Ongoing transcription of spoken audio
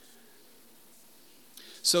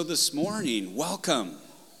So this morning, welcome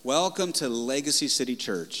to Legacy City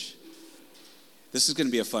Church. This is going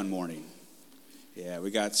to be a fun morning. Yeah,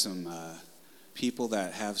 we got some people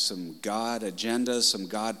that have some God agendas, some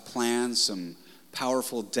God plans, some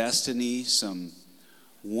powerful destiny, some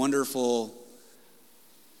wonderful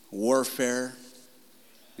warfare.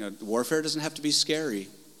 You know, warfare doesn't have to be scary.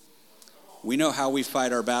 We know how we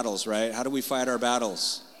fight our battles, right? How do we fight our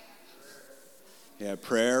battles? Yeah,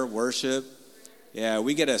 prayer, worship. Yeah,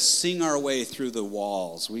 we get to sing our way through the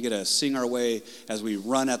walls. We get to sing our way as we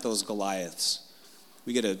run at those Goliaths.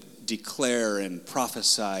 We get to declare and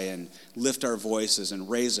prophesy and lift our voices and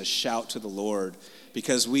raise a shout to the Lord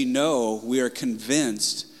because we know, we are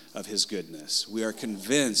convinced of his goodness. We are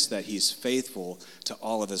convinced that he's faithful to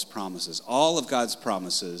all of his promises. All of God's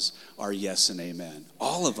promises are yes and amen.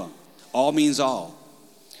 All of them. All means all.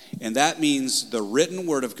 And that means the written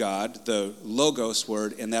word of God, the Logos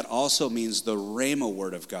word, and that also means the Rhema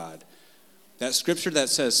word of God. That scripture that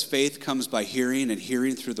says faith comes by hearing and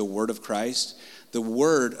hearing through the word of Christ, the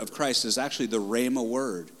word of Christ is actually the Rhema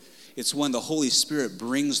word. It's when the Holy Spirit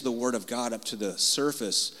brings the word of God up to the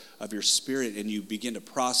surface of your spirit and you begin to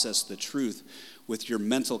process the truth with your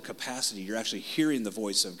mental capacity. You're actually hearing the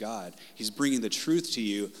voice of God. He's bringing the truth to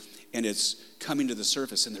you, and it's coming to the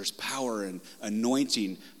surface, and there's power and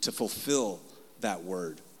anointing to fulfill that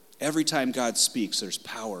word. Every time God speaks, there's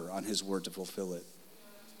power on his word to fulfill it.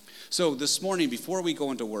 So this morning, before we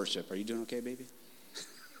go into worship, are you doing okay, baby?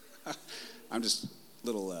 I'm just a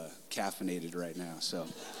little caffeinated right now, so.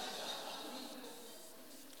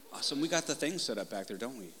 Awesome, we got the thing set up back there,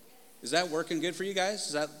 don't we? Is that working good for you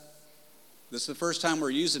guys? This is the first time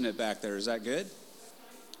we're using it back there. Is that good?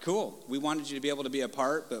 Cool. We wanted you to be able to be a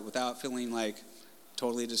part, but without feeling like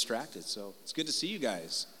totally distracted. So it's good to see you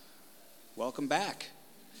guys. Welcome back.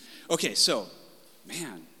 Okay, so,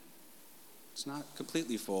 man, it's not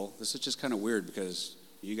completely full. This is just kind of weird because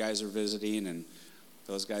you guys are visiting and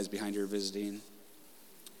those guys behind you are visiting.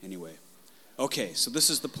 Anyway, okay, so this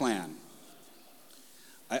is the plan.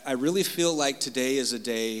 I really feel like today is a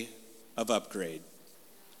day of upgrade.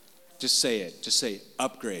 Just say it. Just say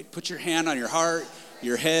upgrade. Put your hand on your heart,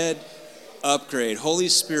 your head, upgrade. Holy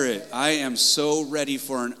Spirit, I am so ready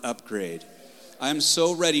for an upgrade. I am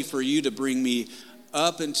so ready for you to bring me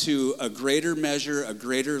up into a greater measure, a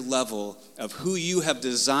greater level of who you have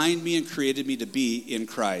designed me and created me to be in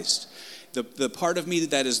Christ. The part of me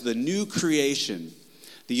that is the new creation.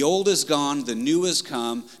 The old is gone, the new has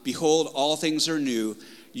come. Behold, all things are new.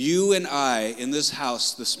 You and I in this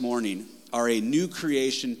house this morning are a new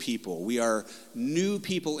creation people. We are new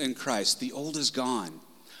people in Christ. The old is gone.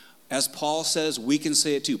 As Paul says, we can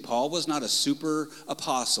say it too. Paul was not a super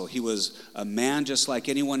apostle. He was a man just like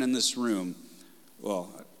anyone in this room.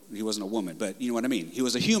 Well, he wasn't a woman, but you know what I mean. He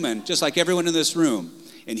was a human just like everyone in this room.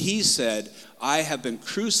 And he said, I have been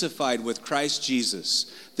crucified with Christ Jesus.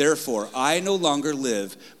 Therefore, I no longer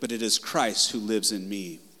live, but it is Christ who lives in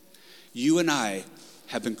me. You and I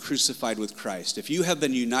have been crucified with Christ. If you have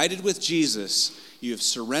been united with Jesus, you have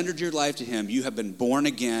surrendered your life to him, you have been born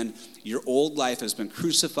again, your old life has been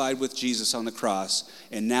crucified with Jesus on the cross,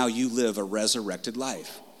 and now you live a resurrected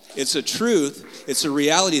life. It's a truth, it's a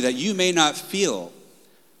reality that you may not feel,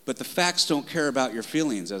 but the facts don't care about your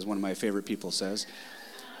feelings, as one of my favorite people says.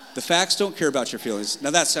 The facts don't care about your feelings.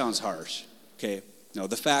 Now that sounds harsh, okay? No,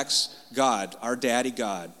 the facts, God, our daddy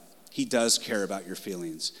God, he does care about your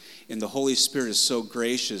feelings. And the Holy Spirit is so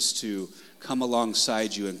gracious to come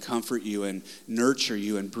alongside you and comfort you and nurture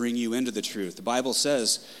you and bring you into the truth. The Bible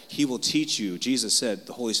says he will teach you. Jesus said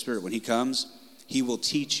the Holy Spirit, when he comes, he will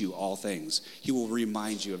teach you all things. He will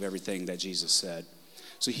remind you of everything that Jesus said.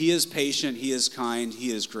 So he is patient, he is kind, he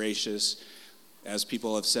is gracious. As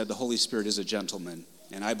people have said, the Holy Spirit is a gentleman,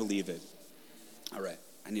 and I believe it. All right,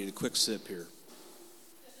 I need a quick sip here.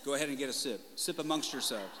 Go ahead and get a sip. Sip amongst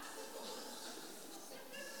yourselves.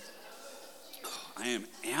 I am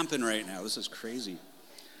amping right now. This is crazy.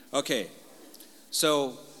 Okay,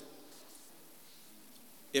 so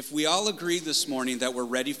if we all agree this morning that we're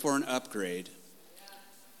ready for an upgrade,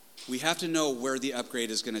 we have to know where the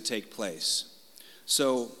upgrade is going to take place.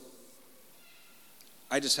 So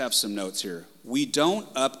I just have some notes here. We don't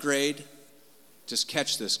upgrade. Just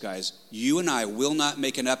catch this, guys. You and I will not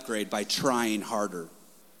make an upgrade by trying harder.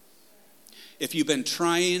 If you've been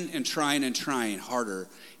trying and trying and trying harder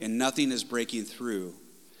and nothing is breaking through,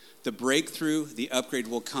 the breakthrough, the upgrade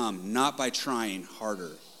will come not by trying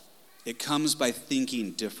harder. It comes by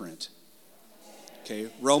thinking different.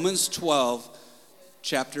 Okay, Romans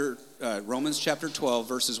chapter 12,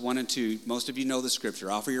 verses 1 and 2. Most of you know the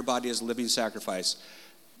scripture. Offer your body as a living sacrifice.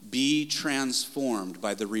 Be transformed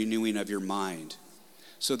by the renewing of your mind.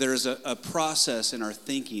 So there's a process in our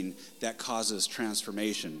thinking that causes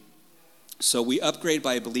transformation. So we upgrade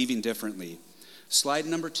by believing differently. Slide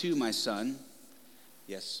number 2, my son.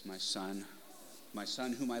 Yes, my son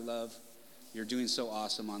whom I love. You're doing so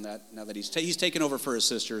awesome on that. Now that he's taken over for his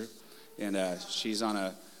sister, and she's on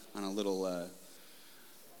a little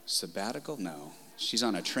sabbatical. No, she's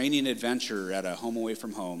on a training adventure at a home away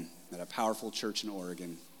from home at a powerful church in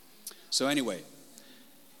Oregon. So anyway,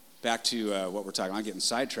 back to what we're talking about. I'm getting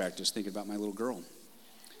sidetracked just thinking about my little girl.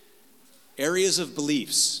 Areas of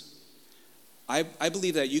beliefs. I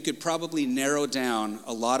believe that you could probably narrow down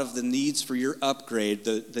a lot of the needs for your upgrade,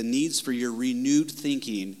 the needs for your renewed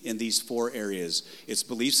thinking in these 4 areas. It's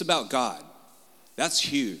beliefs about God. That's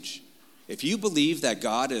huge. If you believe that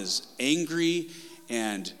God is angry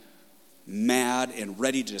and mad and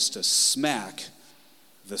ready just to smack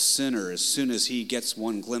the sinner as soon as he gets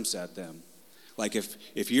one glimpse at them. Like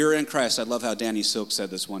if you're in Christ, I love how Danny Silk said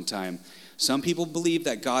this one time. Some people believe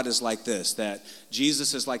that God is like this, that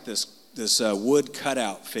Jesus is like this wood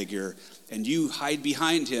cutout figure, and you hide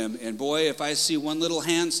behind him, and boy, if I see one little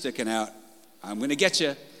hand sticking out, I'm going to get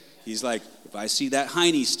you. He's like, if I see that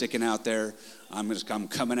hiney sticking out there, I'm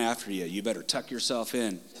coming after you. You better tuck yourself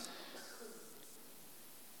in.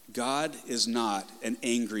 God is not an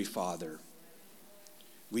angry father.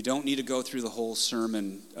 We don't need to go through the whole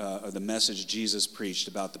sermon or the message Jesus preached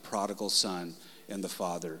about the prodigal son and the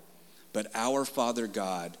father. But our Father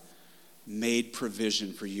God made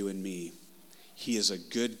provision for you and me. He is a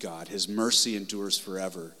good God. His mercy endures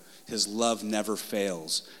forever. His love never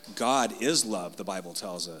fails. God is love, the Bible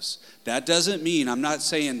tells us. That doesn't mean, I'm not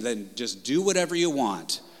saying then just do whatever you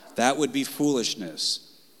want. That would be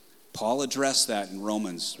foolishness. Paul addressed that in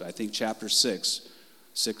Romans, I think chapter 6,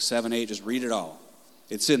 7, 8, just read it all.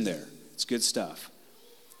 It's in there. It's good stuff.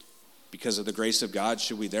 Because of the grace of God,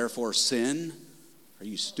 should we therefore sin? Are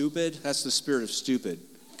you stupid? That's the spirit of stupid.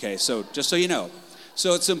 Okay, so just so you know.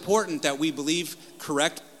 So it's important that we believe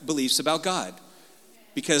correct beliefs about God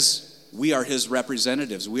because we are his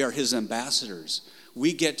representatives. We are his ambassadors.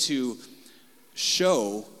 We get to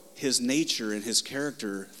show his nature and his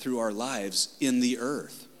character through our lives in the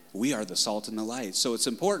earth. We are the salt and the light. So it's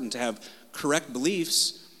important to have correct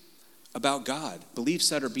beliefs about God, beliefs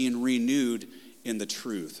that are being renewed in the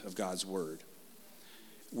truth of God's word.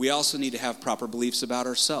 We also need to have proper beliefs about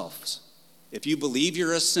ourselves. If you believe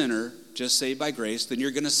you're a sinner, just saved by grace, then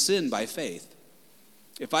you're going to sin by faith.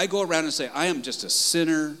 If I go around and say, I am just a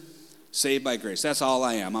sinner, saved by grace, that's all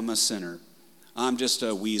I am. I'm a sinner. I'm just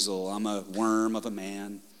a weasel. I'm a worm of a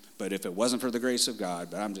man. But if it wasn't for the grace of God,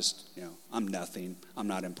 but I'm just, I'm nothing. I'm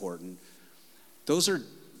not important. Those are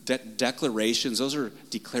declarations. Those are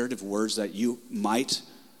declarative words that you might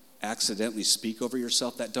accidentally speak over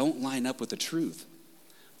yourself that don't line up with the truth.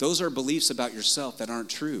 Those are beliefs about yourself that aren't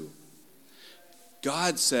true.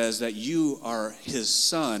 God says that you are his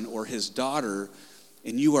son or his daughter,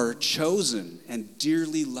 and you are chosen and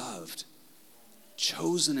dearly loved.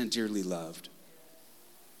 Chosen and dearly loved.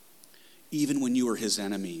 Even when you were his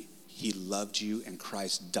enemy, he loved you and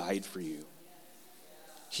Christ died for you.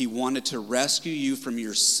 He wanted to rescue you from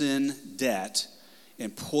your sin debt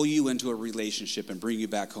and pull you into a relationship and bring you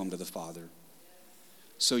back home to the Father.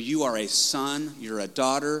 So you are a son, you're a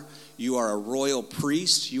daughter, you are a royal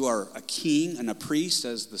priest, you are a king and a priest,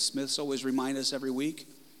 as the Smiths always remind us every week.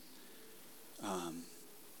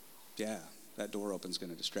 That door open's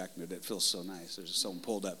going to distract me. It feels so nice. There's just someone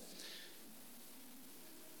pulled up.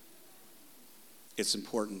 It's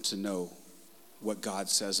important to know what God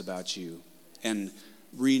says about you and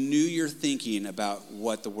renew your thinking about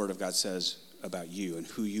what the Word of God says about you and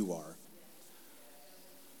who you are.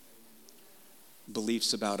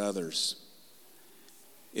 Beliefs about others.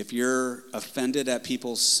 If you're offended at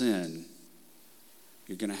people's sin,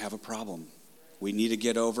 you're going to have a problem. We need to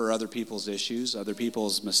get over other people's issues, other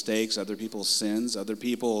people's mistakes, other people's sins, other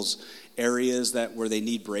people's areas where they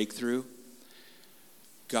need breakthrough.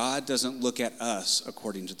 God doesn't look at us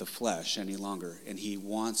according to the flesh any longer, and he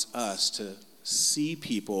wants us to see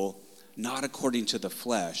people not according to the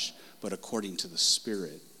flesh, but according to the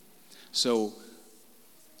Spirit. So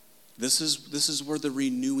this is where the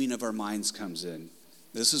renewing of our minds comes in.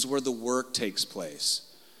 This is where the work takes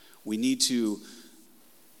place. We need to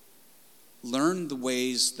learn the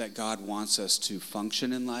ways that God wants us to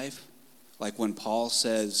function in life. Like when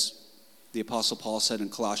the Apostle Paul said in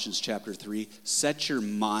Colossians chapter 3, set your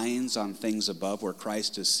minds on things above where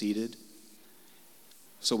Christ is seated.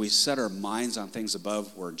 So we set our minds on things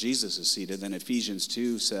above where Jesus is seated. Then Ephesians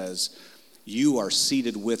 2 says, you are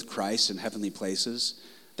seated with Christ in heavenly places.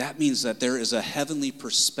 That means that there is a heavenly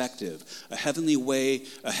perspective, a heavenly way,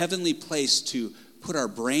 a heavenly place to put our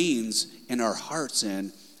brains and our hearts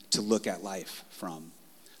in to look at life from.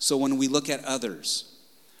 So when we look at others,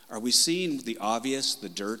 are we seeing the obvious, the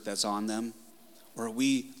dirt that's on them? Or are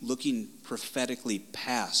we looking prophetically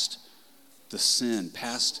past the sin,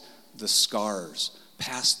 past the scars,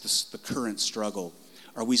 past the current struggle?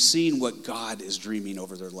 Are we seeing what God is dreaming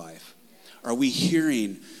over their life? Are we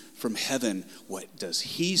hearing from heaven, what does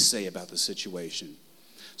he say about the situation?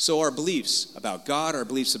 So our beliefs about God, our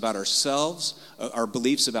beliefs about ourselves, our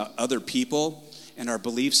beliefs about other people, and our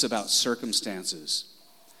beliefs about circumstances.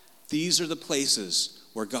 These are the places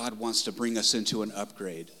where God wants to bring us into an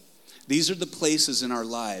upgrade. These are the places in our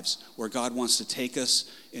lives where God wants to take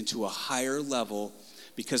us into a higher level,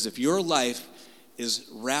 because if your life is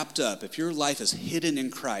wrapped up, if your life is hidden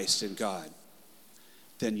in Christ, in God,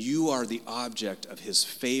 then you are the object of his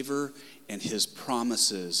favor and his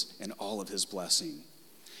promises and all of his blessing.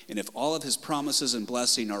 And if all of his promises and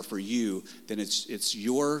blessing are for you, then it's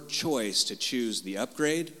your choice to choose the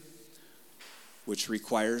upgrade, which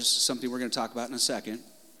requires something we're going to talk about in a second.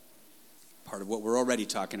 Part of what we're already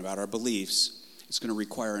talking about, our beliefs. It's going to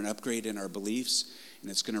require an upgrade in our beliefs,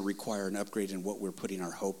 and it's going to require an upgrade in what we're putting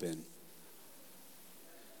our hope in.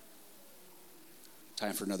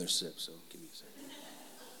 Time for another sip, so give me a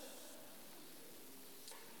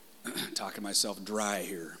second. Talking myself dry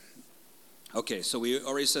here. Okay, so we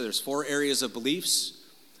already said there's 4 areas of beliefs.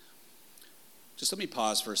 Just let me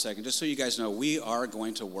pause for a second, just so you guys know, we are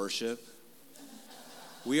going to worship.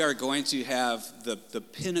 We are going to have the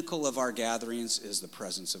pinnacle of our gatherings is the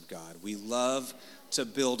presence of God. We love to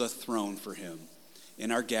build a throne for him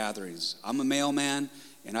in our gatherings. I'm a mailman,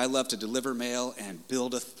 and I love to deliver mail and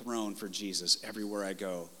build a throne for Jesus everywhere I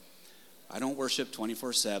go. I don't worship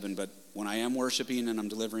 24/7, but when I am worshiping and I'm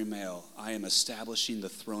delivering mail, I am establishing the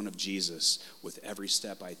throne of Jesus with every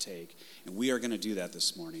step I take. And we are going to do that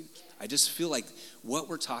this morning. I just feel like what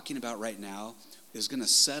we're talking about right now is going to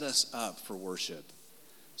set us up for worship.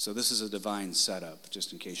 So this is a divine setup,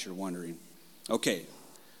 just in case you're wondering. Okay,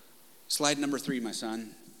 slide number 3, my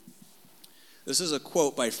son. This is a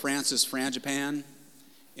quote by Francis Frangipane.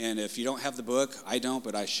 And if you don't have the book, I don't,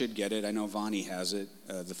 but I should get it. I know Vonnie has it,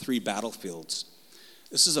 The 3 Battlefields.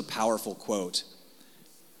 This is a powerful quote.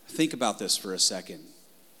 Think about this for a second.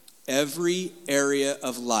 Every area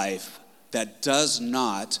of life that does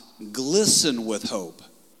not glisten with hope.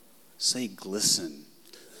 Say glisten.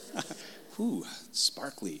 Ooh,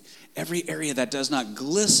 sparkly. Every area that does not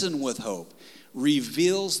glisten with hope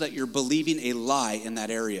reveals that you're believing a lie in that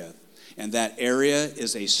area. And that area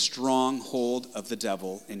is a stronghold of the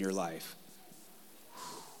devil in your life.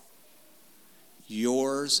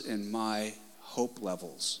 Yours and my hope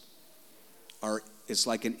levels it's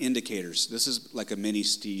like an indicator. This is like a mini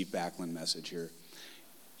Steve Backlund message here.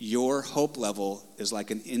 Your hope level is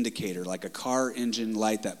like an indicator, like a car engine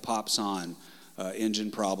light that pops on, engine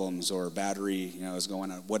problems or battery, is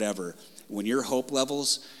going on, whatever. When your hope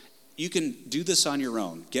levels, you can do this on your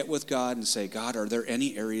own. Get with God and say, God, are there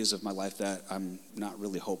any areas of my life that I'm not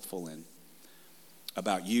really hopeful in?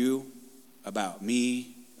 About you, about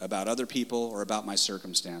me, about other people, or about my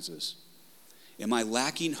circumstances? Am I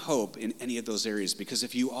lacking hope in any of those areas? Because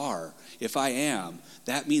if I am,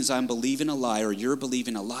 that means I'm believing a lie, or you're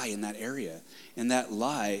believing a lie in that area. And that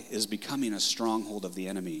lie is becoming a stronghold of the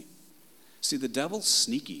enemy. See, the devil's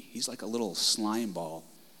sneaky. He's like a little slime ball.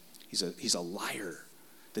 He's a liar.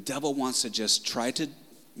 The devil wants to just try to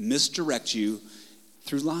misdirect you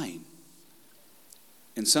through lying.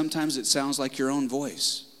 And sometimes it sounds like your own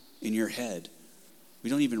voice in your head. We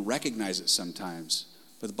don't even recognize it sometimes.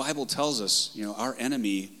 But the Bible tells us, our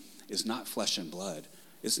enemy is not flesh and blood.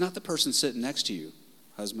 It's not the person sitting next to you.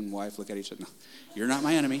 Husband, wife, look at each other. No, you're not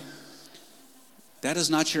my enemy. That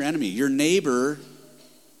is not your enemy. Your neighbor,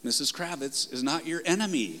 Mrs. Kravitz, is not your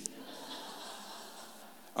enemy.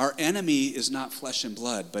 Our enemy is not flesh and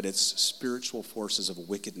blood, but it's spiritual forces of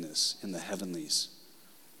wickedness in the heavenlies.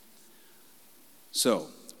 So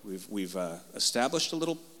we've established a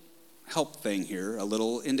little help thing here, a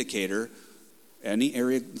little indicator. Any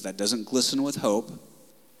area that doesn't glisten with hope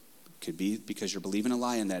could be because you're believing a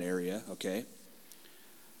lie in that area, okay?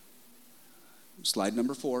 Slide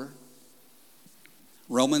number 4.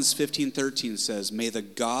 Romans 15:13 says, may the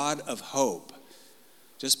God of hope.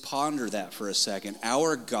 Just ponder that for a second.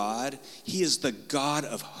 Our God, he is the God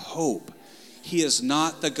of hope. He is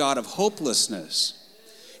not the God of hopelessness.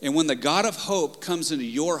 And when the God of hope comes into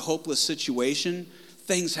your hopeless situation,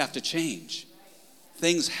 things have to change.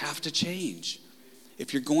 Things have to change.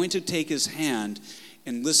 If you're going to take his hand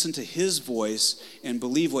and listen to his voice and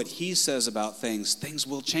believe what he says about things, things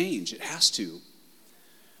will change. It has to.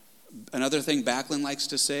 Another thing Backlund likes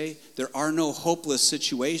to say, there are no hopeless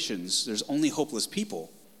situations. There's only hopeless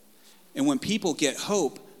people. And when people get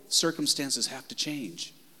hope, circumstances have to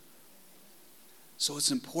change. So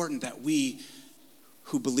it's important that we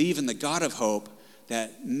who believe in the God of hope,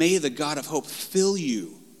 that may the God of hope fill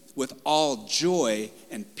you with all joy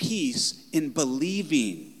and peace in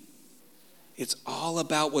believing. It's all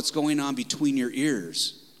about what's going on between your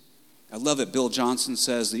ears. I love it. Bill Johnson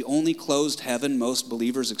says, the only closed heaven most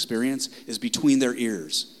believers experience is between their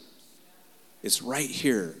ears. It's right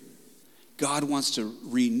here. God wants to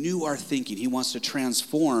renew our thinking. He wants to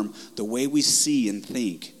transform the way we see and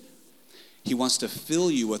think. He wants to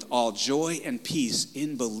fill you with all joy and peace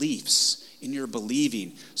in beliefs, in your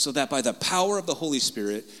believing, so that by the power of the Holy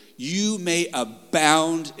Spirit, you may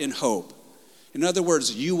abound in hope. In other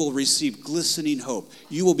words, you will receive glistening hope.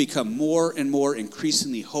 You will become more and more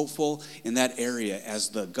increasingly hopeful in that area as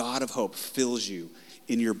the God of hope fills you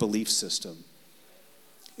in your belief system.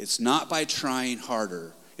 It's not by trying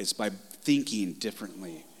harder. It's by thinking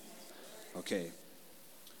differently. Okay.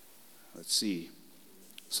 Let's see.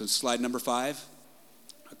 So slide number 5.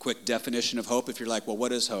 A quick definition of hope. If you're like, well,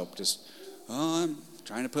 what is hope? I'm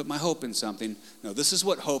trying to put my hope in something. No, this is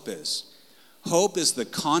what hope is. Hope is the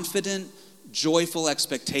confident, joyful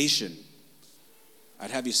expectation.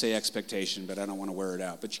 I'd have you say expectation, but I don't want to wear it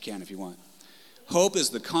out, but you can if you want. Hope is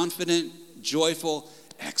the confident, joyful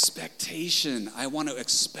expectation. I want to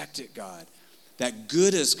expect it, God. That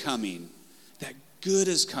good is coming. That good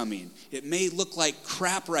is coming. It may look like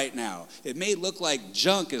crap right now. It may look like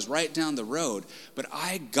junk is right down the road, but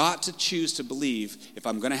I got to choose to believe, if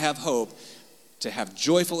I'm going to have hope, to have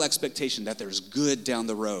joyful expectation that there's good down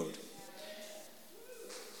the road.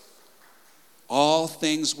 All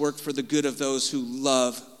things work for the good of those who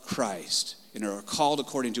love Christ and are called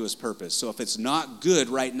according to his purpose. So if it's not good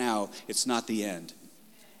right now, it's not the end.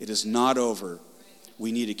 It is not over.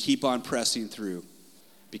 We need to keep on pressing through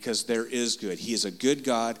because there is good. He is a good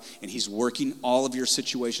God, and he's working all of your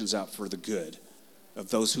situations out for the good of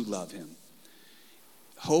those who love him.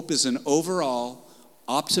 Hope is an overall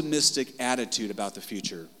optimistic attitude about the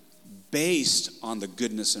future based on the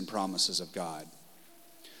goodness and promises of God.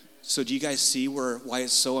 So do you guys see why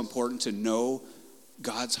it's so important to know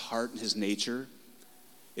God's heart and his nature?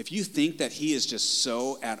 If you think that he is just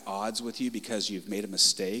so at odds with you because you've made a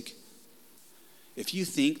mistake, if you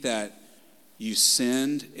think that you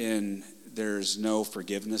sinned and there's no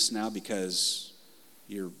forgiveness now because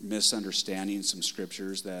you're misunderstanding some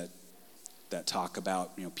scriptures that talk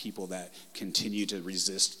about, people that continue to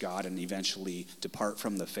resist God and eventually depart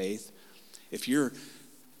from the faith, if you're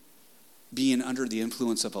being under the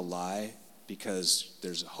influence of a lie because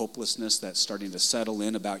there's a hopelessness that's starting to settle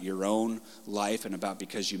in about your own life and about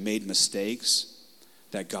because you made mistakes,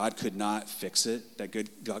 that God could not fix it, that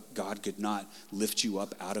God could not lift you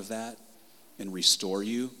up out of that and restore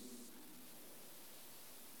you.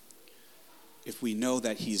 If we know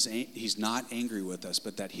that he's not angry with us,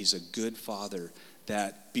 but that he's a good father,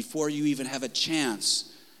 that before you even have a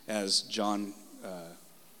chance, as John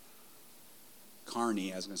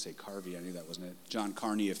Carney, I was going to say Carvey, I knew that wasn't it. John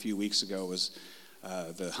Carney a few weeks ago was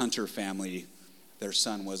the Hunter family. Their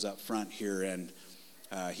son was up front here, and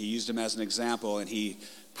he used him as an example, and he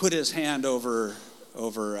put his hand over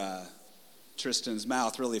Tristan's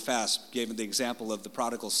mouth really fast, gave him the example of the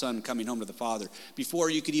prodigal son coming home to the father. Before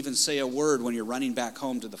you could even say a word when you're running back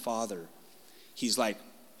home to the father, he's like,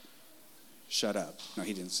 shut up. No,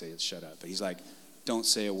 he didn't say it, shut up, but he's like, don't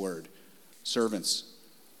say a word. Servants,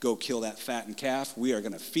 go kill that fattened calf. We are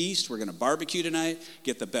going to feast. We're going to barbecue tonight.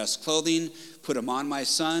 Get the best clothing. Put them on my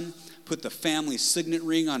son. Put the family signet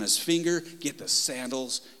ring on his finger. Get the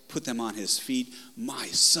sandals. Put them on his feet. My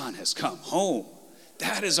son has come home.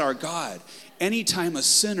 That is our God. Anytime a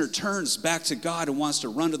sinner turns back to God and wants to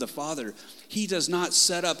run to the Father, he does not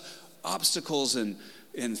set up obstacles and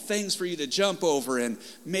things for you to jump over and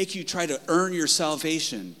make you try to earn your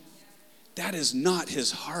salvation. That is not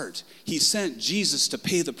his heart. He sent Jesus to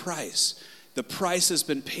pay the price. The price has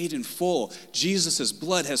been paid in full. Jesus'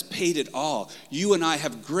 blood has paid it all. You and I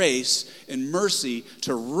have grace and mercy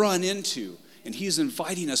to run into, and he's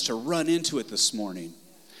inviting us to run into it this morning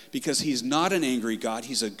because he's not an angry God.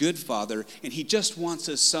 He's a good father, and he just wants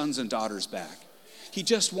his sons and daughters back. He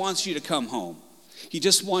just wants you to come home. He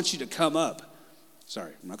just wants you to come up.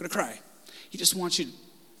 Sorry, I'm not going to cry. He just wants you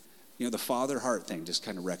to, the father heart thing just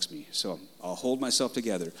kind of wrecks me. So I'll hold myself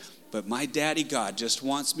together. But my daddy God just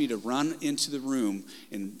wants me to run into the room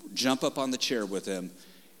and jump up on the chair with him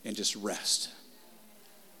and just rest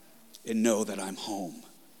and know that I'm home.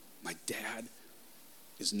 My dad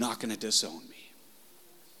is not going to disown me.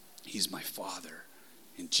 He's my father,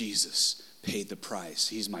 And Jesus paid the price.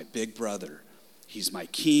 He's my big brother. He's my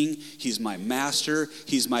king. He's my master.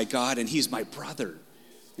 He's my God, and he's my brother.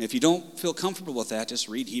 And if you don't feel comfortable with that, just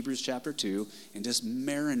read Hebrews chapter 2 and just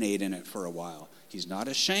marinate in it for a while. He's not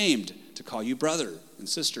ashamed to call you brother and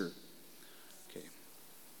sister. Okay.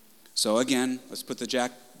 So again, let's put the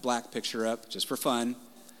Jack Black picture up just for fun.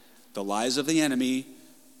 The lies of the enemy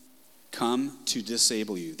come to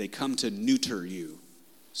disable you. They come to neuter you.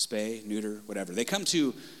 Spay, neuter, whatever. They come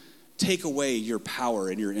to take away your power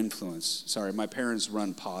and your influence. Sorry, my parents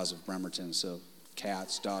run Paws of Bremerton, so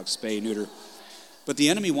cats, dogs, spay, neuter. But the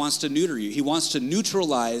enemy wants to neuter you. He wants to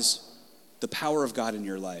neutralize the power of God in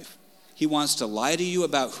your life. He wants to lie to you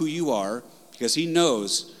about who you are, because he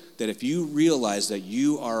knows that if you realize that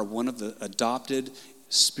you are one of the adopted,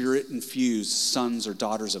 spirit-infused sons or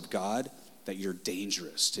daughters of God, that you're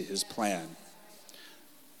dangerous to his plan.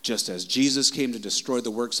 Just as Jesus came to destroy the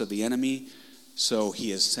works of the enemy, so he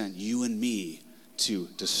has sent you and me to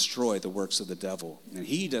destroy the works of the devil. And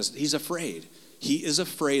he's afraid. He is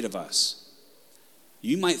afraid of us.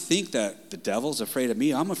 You might think that the devil's afraid of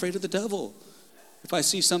me. I'm afraid of the devil. If I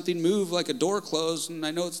see something move like a door closed and I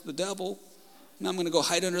know it's the devil, and I'm going to go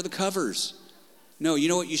hide under the covers. No, you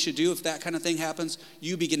know what you should do if that kind of thing happens?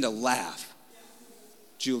 You begin to laugh.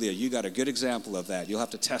 Julia, you got a good example of that. You'll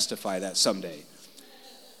have to testify that someday.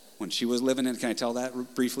 When she was living in, can I tell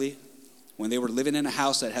that briefly? When they were living in a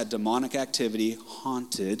house that had demonic activity,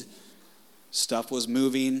 haunted, stuff was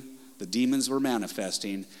moving, the demons were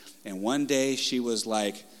manifesting, and one day she was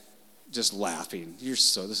like, just laughing.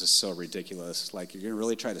 This is so ridiculous. Like, you're going to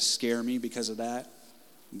really try to scare me because of that,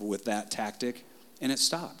 with that tactic? And it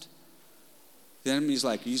stopped. The enemy's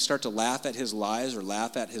like, you start to laugh at his lies or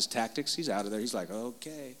laugh at his tactics, he's out of there. He's like,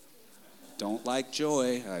 okay, don't like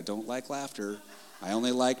joy. I don't like laughter. I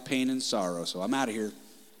only like pain and sorrow, so I'm out of here.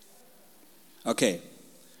 Okay,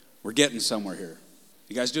 we're getting somewhere here.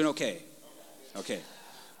 You guys doing okay? Okay.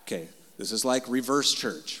 This is like reverse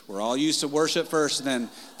church. We're all used to worship first, and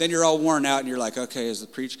then you're all worn out, and you're like, okay, is the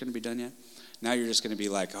preach going to be done yet? Now you're just going to be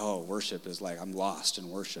like, oh, worship is like, I'm lost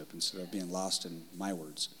in worship instead of being lost in my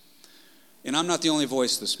words. And I'm not the only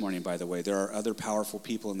voice this morning, by the way. There are other powerful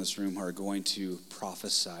people in this room who are going to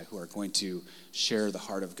prophesy, who are going to share the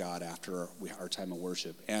heart of God after our time of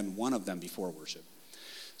worship, and one of them before worship.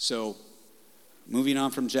 So, moving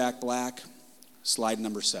on from Jack Black, slide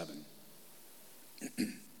number 7.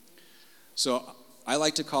 So people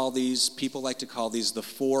like to call these the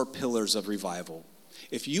 4 pillars of revival.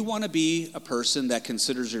 If you want to be a person that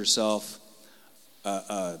considers yourself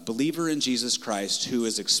a believer in Jesus Christ who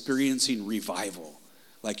is experiencing revival,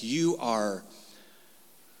 like you are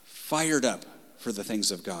fired up for the things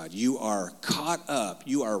of God, you are caught up,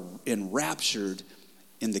 you are enraptured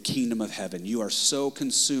in the kingdom of heaven, you are so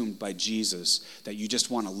consumed by Jesus that you just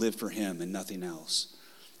want to live for him and nothing else.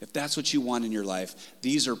 If that's what you want in your life,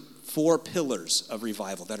 these are 4 pillars of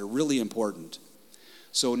revival that are really important.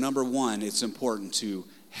 So number 1, it's important to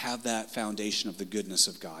have that foundation of the goodness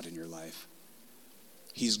of God in your life.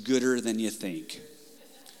 He's gooder than you think.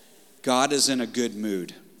 God is in a good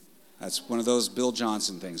mood. That's one of those Bill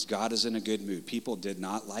Johnson things. God is in a good mood. People did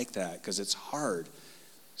not like that because it's hard.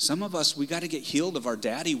 Some of us, we got to get healed of our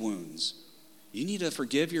daddy wounds. You need to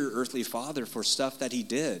forgive your earthly father for stuff that he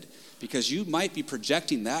did, because you might be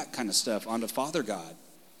projecting that kind of stuff onto Father God.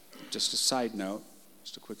 Just a side note,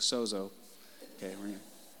 just a quick sozo. Okay, we're going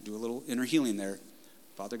to do a little inner healing there.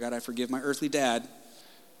 Father God, I forgive my earthly dad.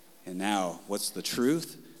 And now, what's the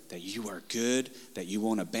truth? That you are good, that you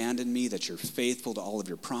won't abandon me, that you're faithful to all of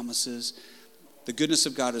your promises. The goodness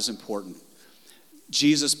of God is important.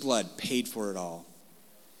 Jesus' blood paid for it all.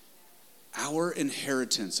 Our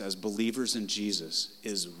inheritance as believers in Jesus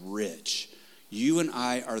is rich. You and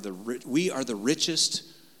I are we are the richest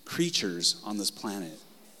creatures on this planet.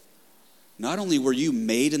 Not only were you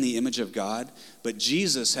made in the image of God, but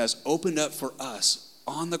Jesus has opened up for us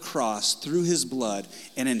on the cross through his blood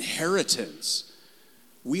an inheritance.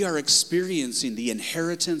 We are experiencing the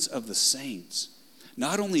inheritance of the saints.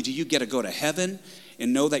 Not only do you get to go to heaven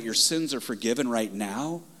and know that your sins are forgiven right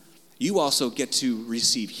now, you also get to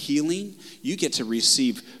receive healing. You get to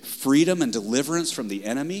receive freedom and deliverance from the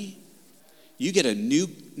enemy. You get a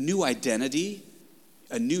new identity,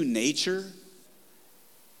 a new nature.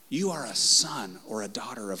 You are a son or a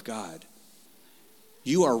daughter of God.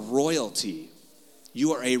 You are royalty.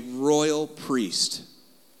 You are a royal priest.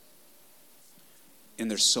 And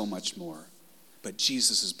there's so much more. But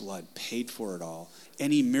Jesus' blood paid for it all.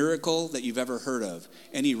 Any miracle that you've ever heard of,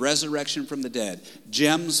 any resurrection from the dead,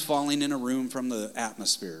 gems falling in a room from the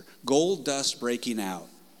atmosphere, gold dust breaking out,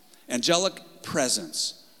 angelic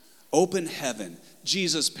presence, open heaven,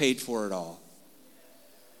 Jesus paid for it all.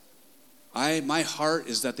 My heart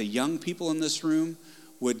is that the young people in this room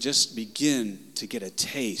would just begin to get a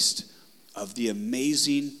taste of the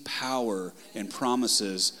amazing power and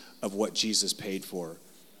promises of what Jesus paid for.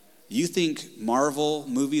 You think Marvel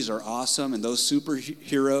movies are awesome and those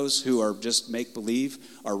superheroes who are just make-believe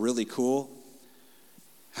are really cool?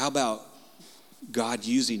 How about God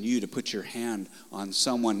using you to put your hand on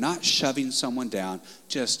someone, not shoving someone down,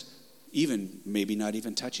 just maybe not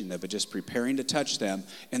even touching them, but just preparing to touch them,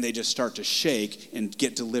 and they just start to shake and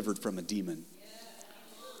get delivered from a demon.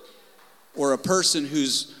 Or a person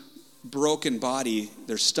whose broken body,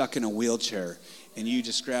 they're stuck in a wheelchair, and you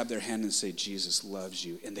just grab their hand and say, Jesus loves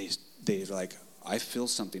you. And they're like, I feel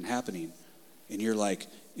something happening. And you're like,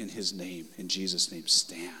 in his name, in Jesus' name,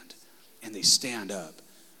 stand. And they stand up.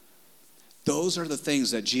 Those are the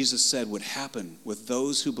things that Jesus said would happen with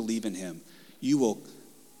those who believe in him. You will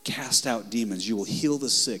cast out demons. You will heal the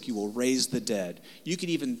sick. You will raise the dead. You could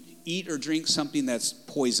even eat or drink something that's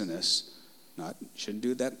poisonous. Shouldn't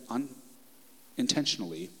do that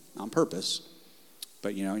intentionally, on purpose.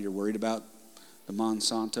 But, you're worried about the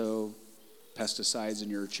Monsanto pesticides in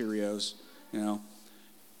your Cheerios,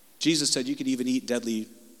 Jesus said you could even eat deadly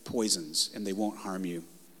poisons and they won't harm you.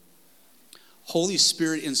 Holy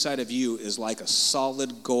Spirit inside of you is like a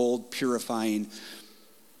solid gold purifying,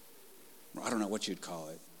 I don't know what you'd call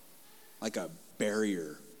it, like a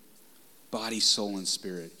barrier, body, soul, and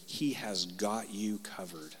spirit. He has got you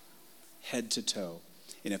covered, head to toe.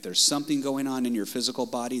 And if there's something going on in your physical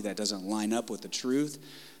body that doesn't line up with the truth,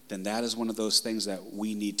 then that is one of those things that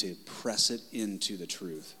we need to press it into the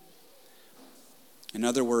truth. In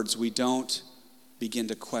other words, we don't begin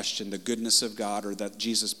to question the goodness of God or that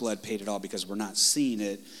Jesus' blood paid it all because we're not seeing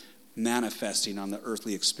it manifesting on the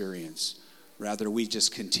earthly experience. Rather, we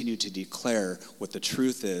just continue to declare what the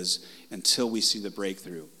truth is until we see the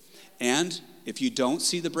breakthrough. And if you don't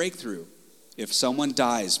see the breakthrough, if someone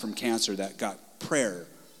dies from cancer that got prayer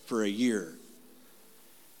for a year,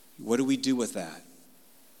 what do we do with that?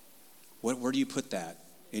 Where do you put that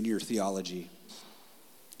in your theology?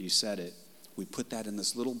 You said it. We put that in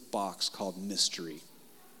this little box called mystery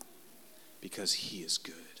because he is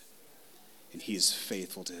good and he is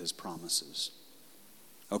faithful to his promises.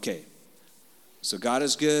 Okay, so God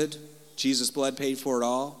is good. Jesus' blood paid for it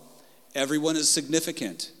all. Everyone is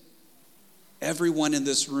significant. Everyone in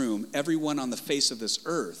this room, everyone on the face of this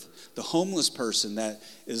earth, the homeless person that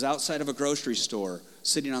is outside of a grocery store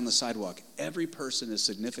sitting on the sidewalk, every person is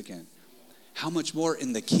significant. How much more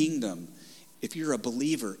in the kingdom? If you're a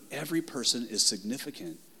believer, every person is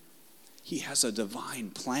significant. He has a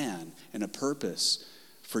divine plan and a purpose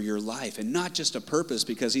for your life. And not just a purpose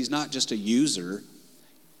because he's not just a user.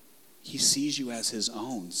 He sees you as his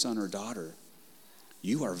own son or daughter.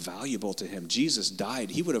 You are valuable to him. Jesus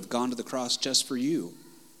died. He would have gone to the cross just for you.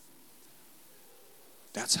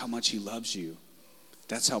 That's how much he loves you.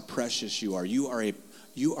 That's how precious you are. You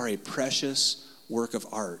are a precious work of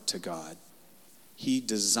art to God. He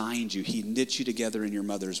designed you. He knit you together in your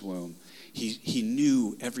mother's womb. He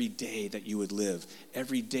knew every day that you would live.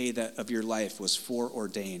 Every day that of your life was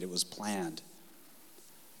foreordained. It was planned.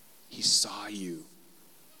 He saw you.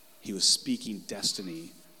 He was speaking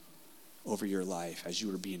destiny over your life as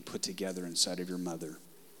you were being put together inside of your mother.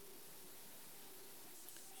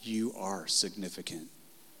 You are significant.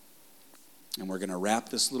 And we're going to wrap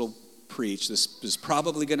this little preach. This is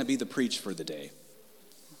probably going to be the preach for the day.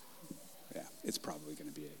 Yeah, it's probably going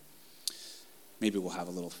to be it. Maybe we'll have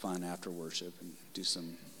a little fun after worship and do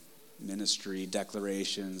some ministry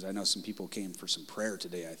declarations. I know some people came for some prayer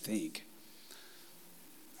today, I think.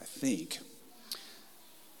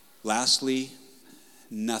 Lastly,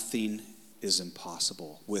 nothing is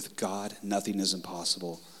impossible. With God, nothing is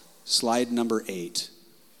impossible. Slide number 8.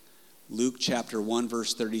 Luke chapter 1,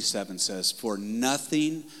 verse 37 says, "For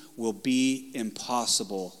nothing will be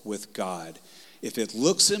impossible with God." If it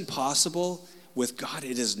looks impossible, with God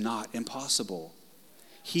it is not impossible.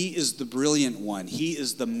 He is the brilliant one. He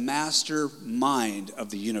is the mastermind of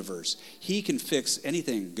the universe. He can fix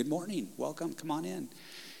anything. Good morning. Welcome. Come on in.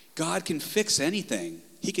 God can fix anything.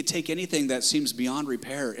 He could take anything that seems beyond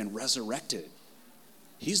repair and resurrect it.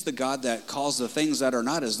 He's the God that calls the things that are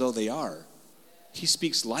not as though they are. He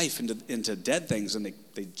speaks life into dead things and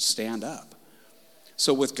they stand up.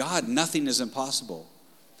 So with God, nothing is impossible.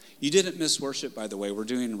 You didn't miss worship, by the way. We're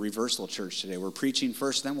doing reversal church today. We're preaching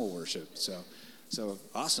first, then we'll worship. So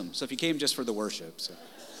awesome. So if you came just for the worship,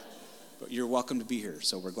 but you're welcome to be here.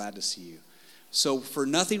 So we're glad to see you. So for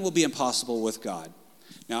nothing will be impossible with God.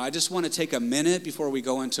 Now, I just want to take a minute before we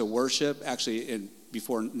go into worship. Actually,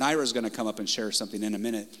 before Naira's going to come up and share something in a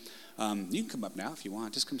minute. You can come up now if you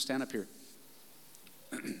want. Just come stand up here.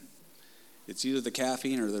 It's either the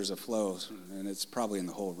caffeine or there's a flow, and it's probably in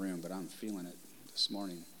the whole room, but I'm feeling it this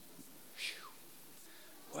morning.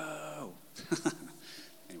 Whew. Whoa.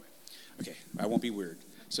 Anyway, okay, I won't be weird.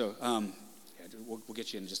 So we'll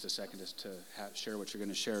get you in just a second just to share what you're going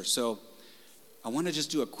to share. So I want to just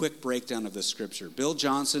do a quick breakdown of this scripture. Bill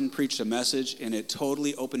Johnson preached a message, and it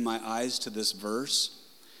totally opened my eyes to this verse.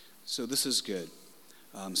 So this is good.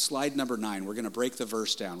 Slide number 9, we're going to break the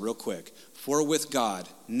verse down real quick. For with God,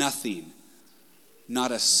 nothing,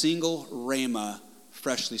 not a single rhema,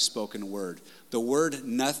 freshly spoken word. The word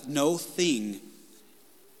no thing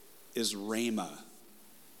is rhema.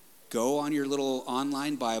 Go on your little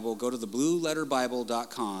online Bible, go to the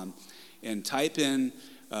blueletterbible.com and type in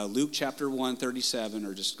Luke chapter 1:37,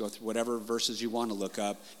 or just go through whatever verses you want to look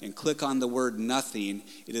up and click on the word nothing.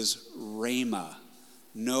 It is rhema.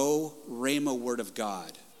 No rhema word of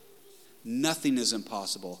God. Nothing is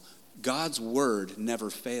impossible. God's word never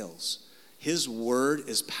fails. His word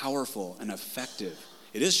is powerful and effective.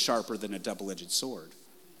 It is sharper than a double-edged sword.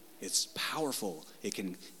 It's powerful. It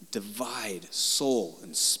can divide soul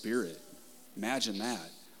and spirit. Imagine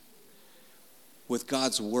that. With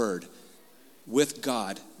God's word, with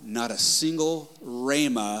God, not a single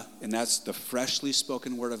rhema, and that's the freshly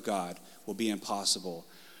spoken word of God, will be impossible.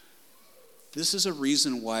 This is a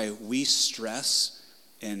reason why we stress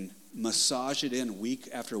and massage it in week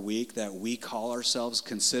after week that we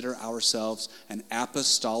consider ourselves an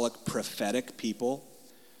apostolic, prophetic people.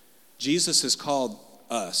 Jesus has called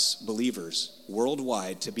us, believers,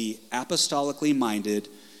 worldwide, to be apostolically minded,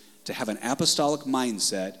 to have an apostolic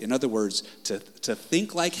mindset. In other words, to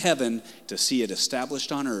think like heaven, to see it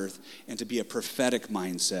established on earth, and to be a prophetic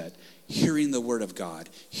mindset, hearing the word of God,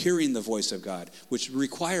 hearing the voice of God, which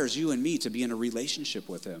requires you and me to be in a relationship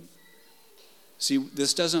with him. See,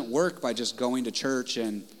 this doesn't work by just going to church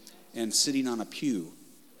and sitting on a pew.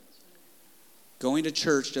 Going to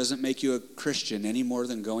church doesn't make you a Christian any more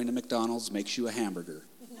than going to McDonald's makes you a hamburger.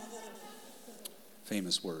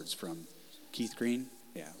 Famous words from Keith Green.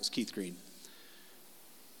 Yeah, it was Keith Green.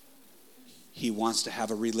 He wants to have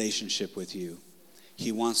a relationship with you.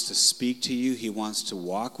 He wants to speak to you. He wants to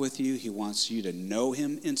walk with you. He wants you to know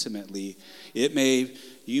him intimately.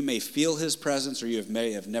 You may feel his presence, or you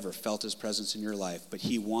may have never felt his presence in your life, but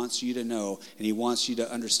he wants you to know, and he wants you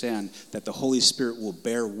to understand that the Holy Spirit will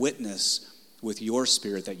bear witness with your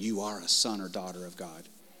spirit that you are a son or daughter of God.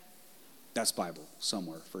 That's Bible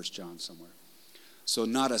somewhere, 1 John somewhere. So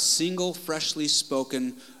not a single freshly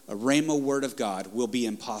spoken rhema word of God will be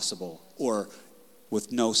impossible, or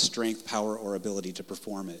with no strength, power, or ability to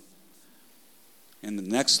perform it. And the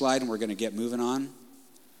next slide, and we're going to get moving on.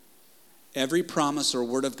 Every promise or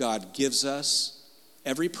word of God gives us,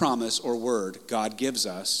 every promise or word God gives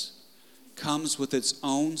us comes with its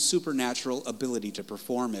own supernatural ability to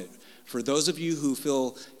perform it. For those of you who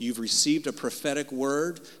feel you've received a prophetic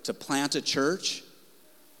word to plant a church,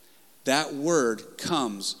 that word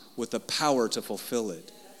comes with the power to fulfill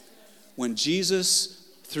it. When Jesus,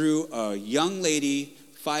 through a young lady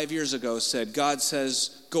 5 years ago, said, God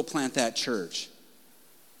says, go plant that church,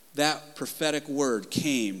 that prophetic word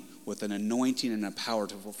came with an anointing and a power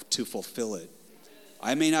to fulfill it.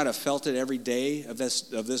 I may not have felt it every day of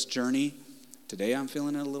this journey. Today I'm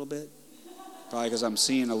feeling it a little bit. Probably because I'm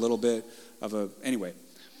seeing a little bit of anyway.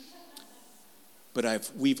 But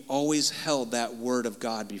we've always held that word of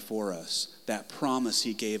God before us, that promise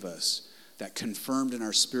he gave us, that confirmed in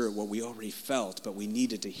our spirit what we already felt, but we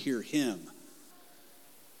needed to hear him.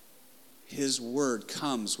 His word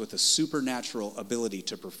comes with a supernatural ability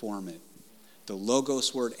to perform it. The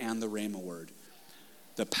Logos word and the Rhema word.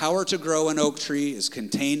 The power to grow an oak tree is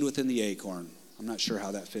contained within the acorn. I'm not sure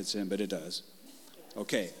how that fits in, but it does.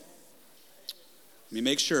 Okay. Let me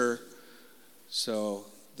make sure. So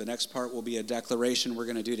the next part will be a declaration we're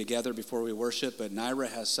going to do together before we worship, but Naira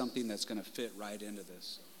has something that's going to fit right into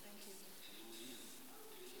this.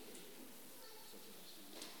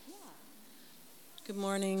 Good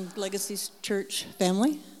morning, Legacy Church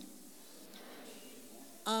family.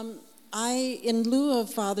 In lieu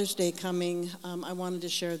of Father's Day coming, I wanted to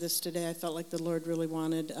share this today. I felt like the Lord really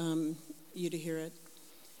wanted you to hear it.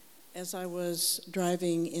 As I was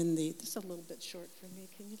driving this is a little bit short for me.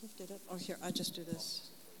 Can you lift it up? Oh, here, I just do this.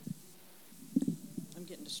 I'm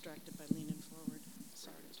getting distracted by leaning forward.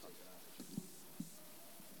 Sorry.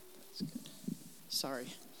 That's good. Sorry.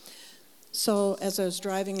 So as I was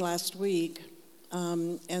driving last week,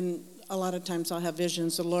 and a lot of times I'll have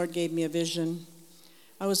visions. The Lord gave me a vision.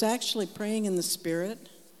 I was actually praying in the Spirit,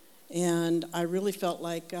 and I really felt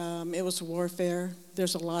like it was warfare.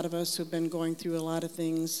 There's a lot of us who've been going through a lot of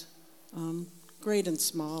things great and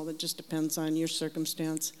small. It just depends on your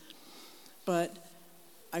circumstance. But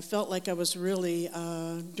I felt like I was really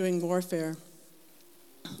doing warfare.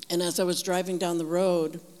 And as I was driving down the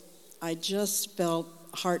road, I just felt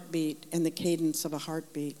a heartbeat and the cadence of a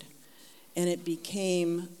heartbeat. And it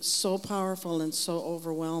became so powerful and so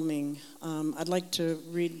overwhelming. I'd like to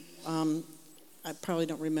read, I probably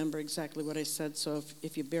don't remember exactly what I said, so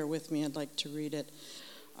if you bear with me, I'd like to read it.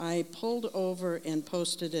 I pulled over and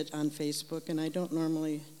posted it on Facebook, and I don't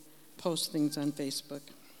normally post things on Facebook.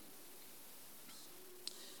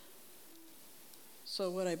 So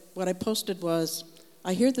what I posted was,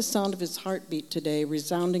 I hear the sound of his heartbeat today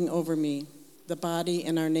resounding over me, the body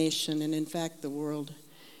and our nation, and in fact the world.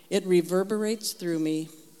 It reverberates through me,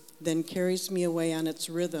 then carries me away on its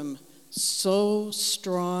rhythm, so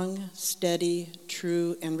strong, steady,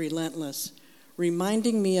 true, and relentless,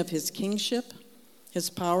 reminding me of his kingship, his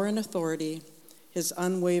power and authority, his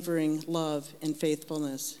unwavering love and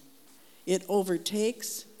faithfulness. It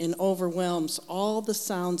overtakes and overwhelms all the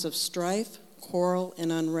sounds of strife, quarrel,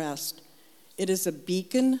 and unrest. It is a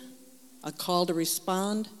beacon, a call to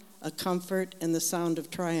respond, a comfort, and the sound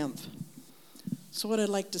of triumph. So what I'd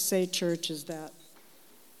like to say, church, is that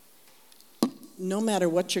no matter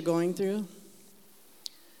what you're going through,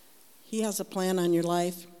 he has a plan on your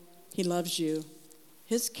life. He loves you.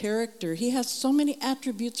 His character, he has so many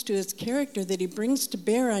attributes to his character that he brings to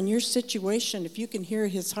bear on your situation if you can hear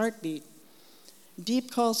his heartbeat.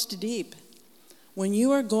 Deep calls to deep. When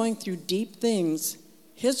you are going through deep things,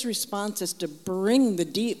 his response is to bring the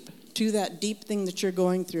deep to that deep thing that you're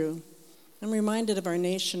going through. I'm reminded of our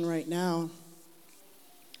nation right now,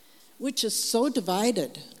 which is so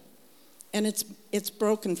divided, and it's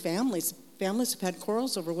broken families. Families have had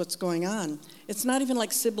quarrels over what's going on. It's not even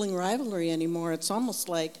like sibling rivalry anymore. It's almost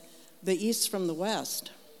like the East from the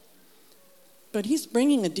West. But he's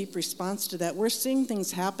bringing a deep response to that. We're seeing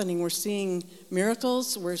things happening. We're seeing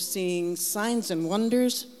miracles. We're seeing signs and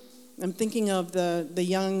wonders. I'm thinking of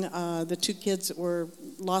the two kids that were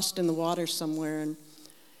lost in the water somewhere, and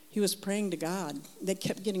he was praying to God. They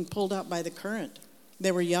kept getting pulled out by the current.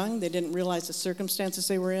 They were young. They didn't realize the circumstances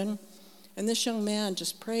they were in. And this young man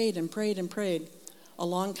just prayed and prayed and prayed.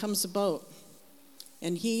 Along comes a boat.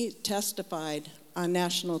 And he testified on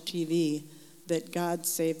national TV that God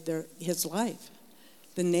saved his life.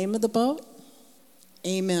 The name of the boat?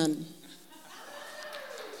 Amen.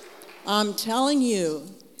 I'm telling you,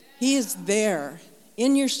 he is there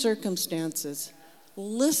in your circumstances.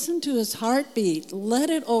 Listen to his heartbeat. Let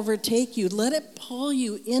it overtake you. Let it pull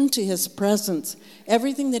you into his presence.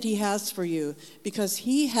 Everything that he has for you. Because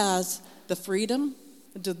he has the freedom,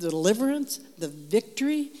 the deliverance, the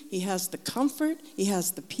victory. He has the comfort. He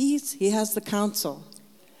has the peace. He has the counsel.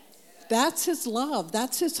 That's his love.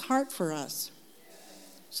 That's his heart for us.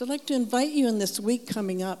 So I'd like to invite you in this week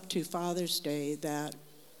coming up to Father's Day that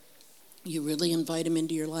you really invite him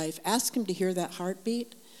into your life. Ask him to hear that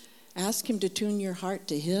heartbeat. Ask him to tune your heart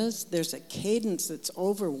to his. There's a cadence that's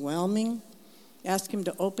overwhelming. Ask him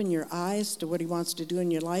to open your eyes to what he wants to do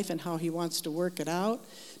in your life and how he wants to work it out.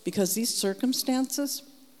 Because these circumstances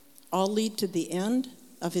all lead to the end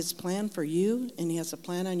of his plan for you, and he has a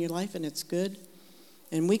plan on your life, and it's good.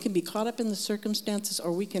 And we can be caught up in the circumstances,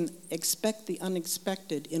 or we can expect the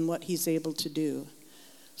unexpected in what he's able to do.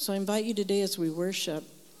 So I invite you today as we worship,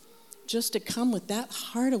 just to come with that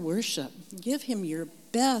heart of worship. Give him your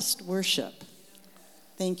best worship.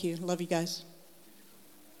 Thank you. Love you guys.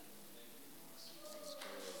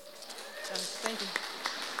 Thank you.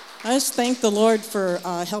 I just thank the Lord for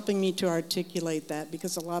helping me to articulate that,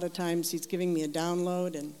 because a lot of times he's giving me a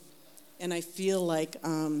download, and I feel like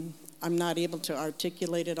I'm not able to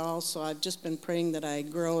articulate it all, so I've just been praying that I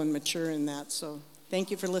grow and mature in that. So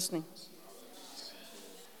thank you for listening.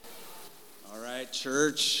 All right,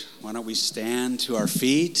 church, why don't we stand to our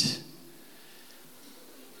feet?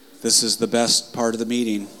 This is the best part of the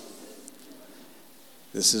meeting.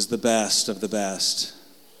 This is the best of the best.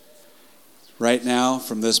 Right now,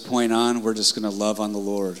 from this point on, we're just going to love on the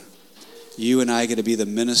Lord. You and I get to be the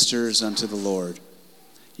ministers unto the Lord.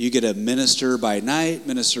 You get to minister by night,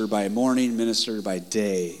 minister by morning, minister by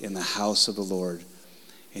day in the house of the Lord.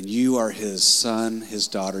 And you are his son, his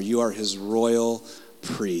daughter. You are his royal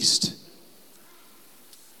priest.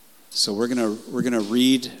 So we're gonna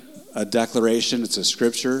read a declaration. It's a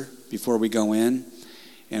scripture before we go in.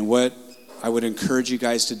 And what I would encourage you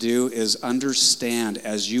guys to do is understand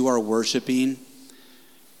as you are worshiping,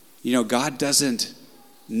 God doesn't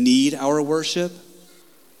need our worship.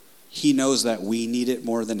 He knows that we need it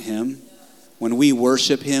more than him. When we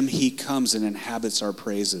worship him, he comes and inhabits our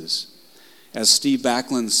praises. As Steve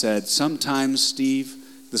Backlund said, sometimes, Steve,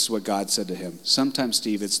 This is what God said to him. Sometimes,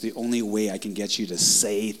 Steve, it's the only way I can get you to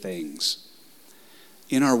say things.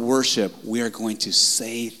 In our worship, we are going to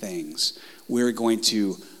say things. We are going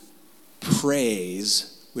to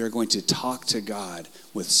praise. We are going to talk to God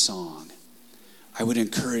with song. I would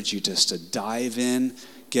encourage you just to dive in,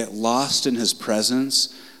 get lost in his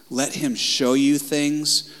presence. Let him show you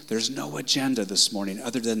things. There's no agenda this morning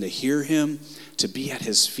other than to hear him, to be at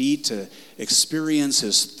his feet, to experience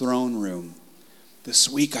his throne room. This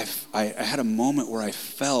week, I had a moment where I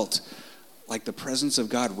felt like the presence of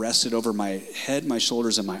God rested over my head, my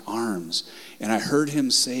shoulders, and my arms. And I heard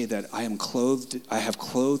him say that I have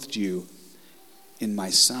clothed you in my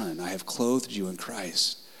Son. I have clothed you in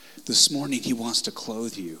Christ. This morning, he wants to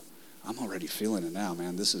clothe you. I'm already feeling it now,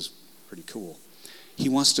 man. This is pretty cool. He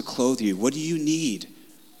wants to clothe you. What do you need?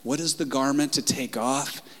 What is the garment to take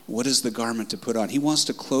off? What is the garment to put on? He wants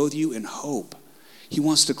to clothe you in hope. He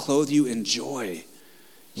wants to clothe you in joy.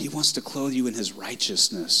 He wants to clothe you in his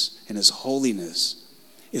righteousness and his holiness.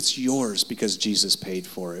 It's yours because Jesus paid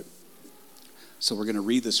for it. So we're going to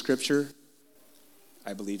read the scripture.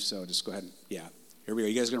 I believe so. Just go ahead. Yeah. Here we go.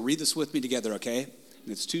 You guys are going to read this with me together, okay?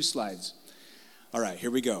 And it's 2 slides. All right,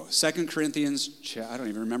 here we go. 2 Corinthians, I don't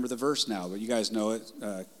even remember the verse now, but you guys know it.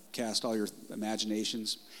 Cast all your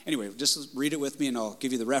imaginations. Anyway, just read it with me and I'll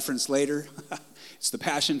give you the reference later. It's the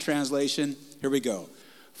Passion Translation. Here we go.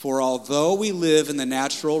 For although we live in the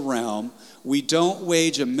natural realm, we don't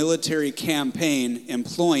wage a military campaign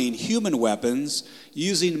employing human weapons,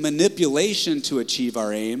 using manipulation to achieve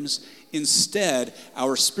our aims. Instead,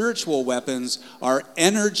 our spiritual weapons are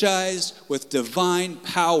energized with divine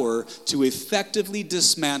power to effectively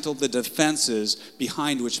dismantle the defenses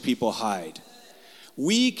behind which people hide.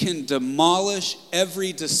 We can demolish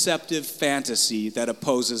every deceptive fantasy that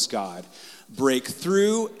opposes God, break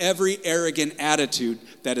through every arrogant attitude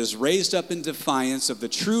that is raised up in defiance of the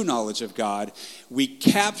true knowledge of God. We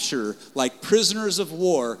capture, like prisoners of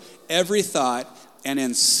war, every thought and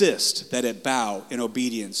insist that it bow in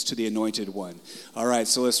obedience to the Anointed One. All right,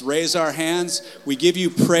 so let's raise our hands. We give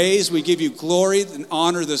you praise. We give you glory and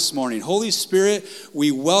honor this morning. Holy Spirit,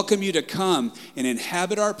 we welcome you to come and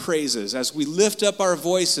inhabit our praises. As we lift up our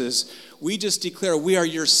voices, we just declare we are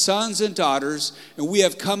your sons and daughters, and we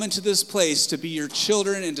have come into this place to be your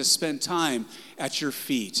children and to spend time at your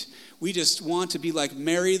feet. We just want to be like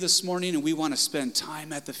Mary this morning, and we want to spend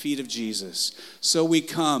time at the feet of Jesus. So we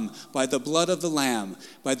come by the blood of the Lamb,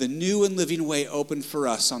 by the new and living way opened for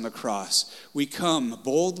us on the cross. We come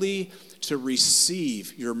boldly to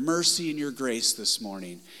receive your mercy and your grace this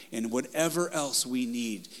morning. And whatever else we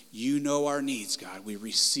need, you know our needs, God. We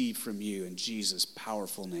receive from you in Jesus'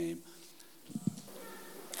 powerful name.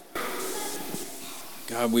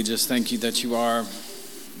 God, we just thank you that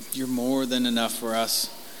you're more than enough for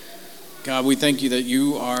us. God, we thank you that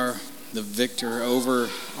you are the victor over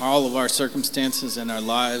all of our circumstances and our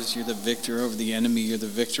lives. You're the victor over the enemy. You're the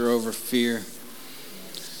victor over fear.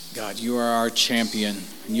 God, you are our champion.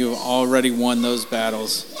 And you have already won those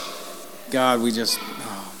battles. God, we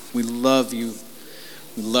love you.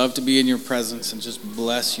 We love to be in your presence and just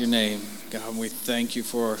bless your name. God, we thank you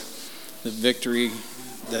for the victory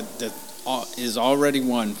that is already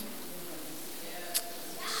won.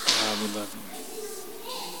 God, we love you.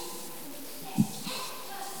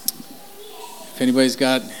 If anybody's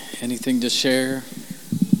got anything to share,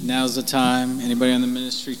 now's the time. Anybody on the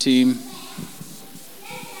ministry team?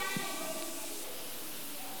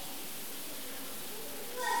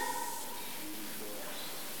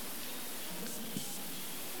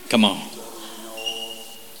 Come on.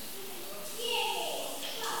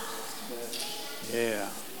 Yeah.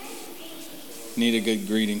 Need a good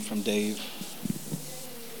greeting from Dave.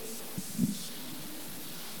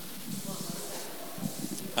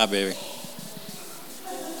 Hi, baby.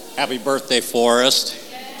 Happy birthday, Forrest.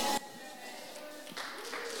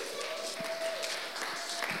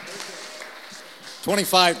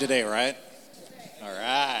 "25 today, right? All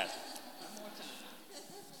right.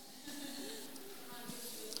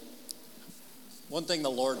 One thing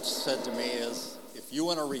the Lord said to me is, if you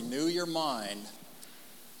want to renew your mind,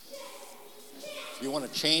 if you want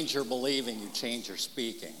to change your believing, you change your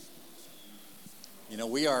speaking. You know,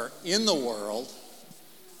 we are in the world.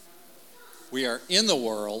 We are in the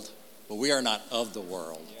world, but we are not of the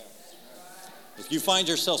world. If you find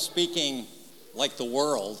yourself speaking like the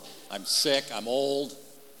world, I'm sick, I'm old,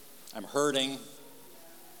 I'm hurting, you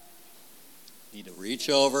need to reach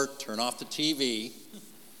over, turn off the TV,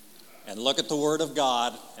 and look at the Word of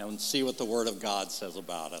God and see what the Word of God says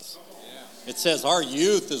about us. It says our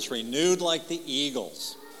youth is renewed like the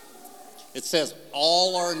eagles. It says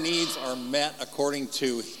all our needs are met according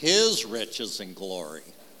to His riches and glory.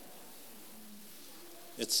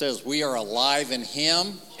 It says we are alive in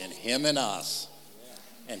him and him in us.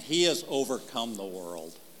 And he has overcome the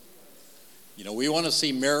world. You know, we want to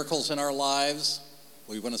see miracles in our lives.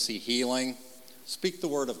 We want to see healing. Speak the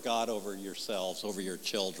word of God over yourselves, over your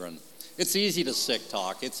children. It's easy to sick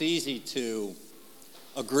talk. It's easy to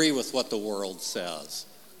agree with what the world says.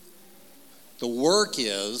 The work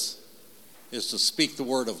is to speak the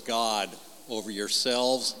word of God over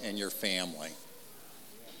yourselves and your family.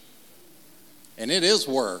 And it is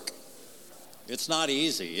work. It's not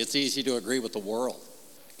easy. It's easy to agree with the world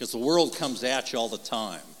because the world comes at you all the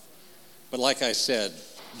time. But like I said,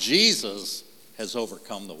 Jesus has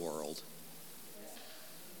overcome the world.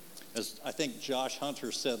 As I think Josh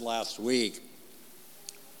Hunter said last week,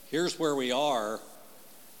 here's where we are.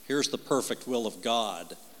 Here's the perfect will of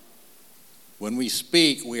God. When we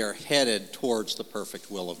speak, we are headed towards the perfect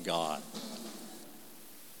will of God.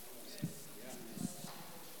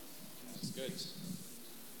 That's good.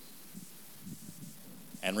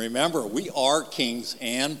 And remember, we are kings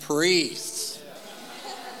and priests.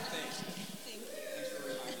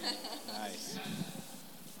 Nice.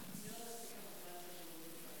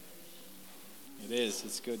 It is.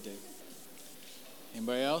 It's good, Dave.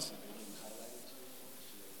 Anybody else?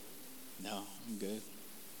 No, I'm good.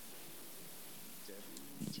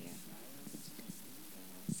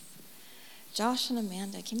 Josh and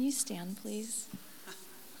Amanda, can you stand, please?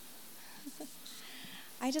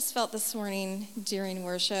 I just felt this morning during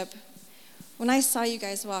worship, when I saw you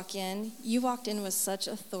guys walk in, you walked in with such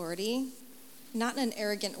authority, not in an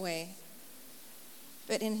arrogant way,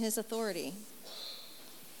 but in his authority.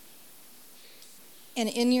 And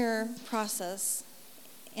in your process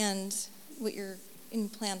and what you're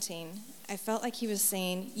implanting, I felt like he was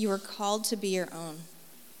saying you were called to be your own,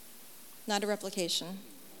 not a replication.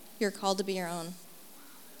 You're called to be your own.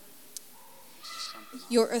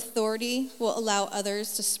 Your authority will allow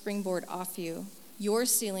others to springboard off you. Your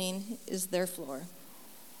ceiling is their floor.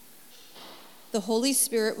 The Holy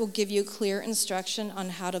Spirit will give you clear instruction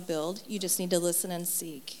on how to build. You just need to listen and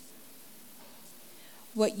seek.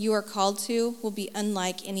 What you are called to will be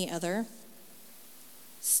unlike any other.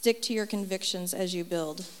 Stick to your convictions as you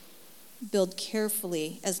build. Build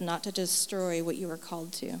carefully as not to destroy what you are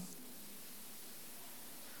called to.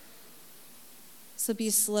 So be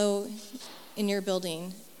slow in your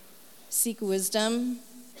building. Seek wisdom,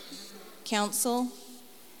 counsel.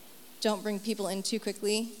 Don't bring people in too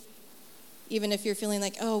quickly. Even if you're feeling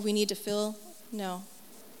like, oh, we need to fill. No.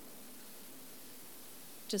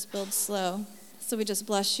 Just build slow. So we just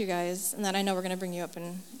bless you guys. And then I know we're going to bring you up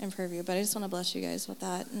and pray for you, but I just want to bless you guys with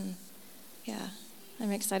that. And yeah,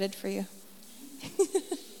 I'm excited for you.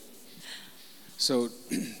 So,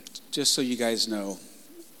 just so you guys know,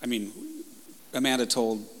 I mean, Amanda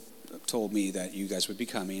told me that you guys would be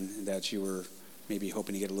coming, and that you were maybe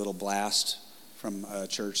hoping to get a little blast from a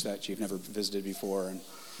church that you've never visited before. And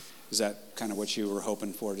is that kind of what you were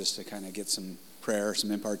hoping for, just to kind of get some prayer,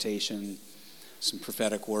 some impartation, some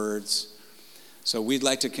prophetic words? So we'd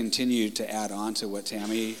like to continue to add on to what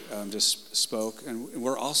Tammy just spoke. And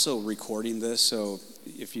we're also recording this, so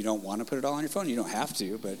if you don't want to put it all on your phone, you don't have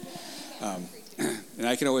to. But and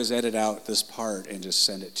I can always edit out this part and just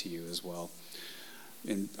send it to you as well.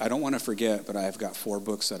 And I don't want to forget, but I've got 4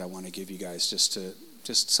 books that I want to give you guys,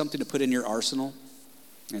 just something to put in your arsenal.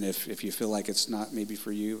 And if you feel like it's not maybe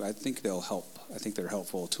for you, I think they'll help. I think they're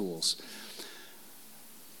helpful tools.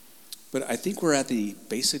 But I think we're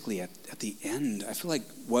basically at the end. I feel like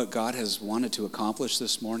what God has wanted to accomplish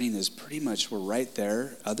this morning is pretty much we're right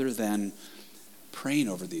there, other than praying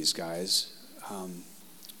over these guys.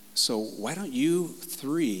 So why don't you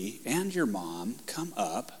 3 and your mom come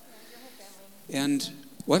up, and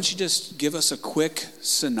why don't you just give us a quick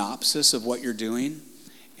synopsis of what you're doing,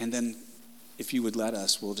 and then if you would let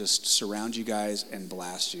us, we'll just surround you guys and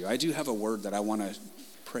blast you. I do have a word that I want to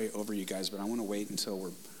pray over you guys, but I want to wait until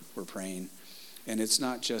we're praying. And it's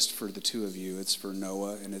not just for the 2 of you, it's for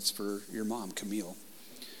Noah and it's for your mom, Camille.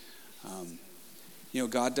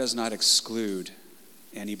 God does not exclude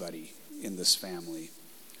anybody in this family.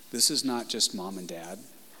 This is not just mom and dad.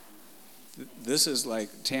 This is like,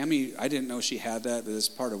 Tammy, I didn't know she had that, but it's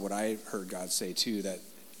part of what I heard God say too, that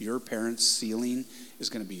your parents' ceiling is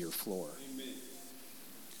going to be your floor. Amen.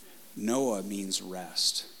 Noah means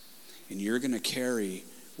rest. And you're going to carry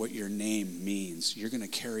what your name means. You're going to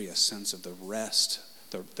carry a sense of the rest,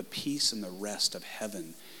 the peace and the rest of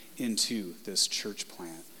heaven into this church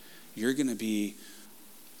plant. You're going to be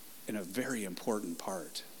in a very important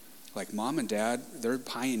part. Like mom and dad, they're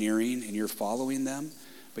pioneering and you're following them,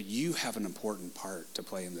 but you have an important part to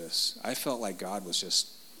play in this. I felt like God was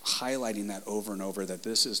just highlighting that over and over, that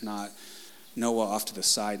this is not Noah off to the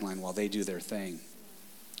sideline while they do their thing.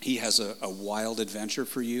 He has a wild adventure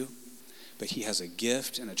for you, but he has a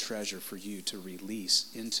gift and a treasure for you to release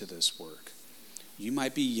into this work. You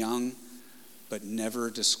might be young, but never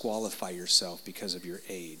disqualify yourself because of your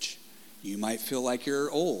age. You might feel like you're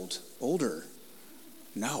older.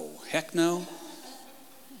 No, heck no.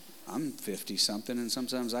 I'm 50-something, and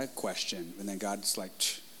sometimes I question. And then God's like,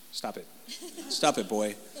 stop it. Stop it,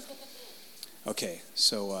 boy. Okay,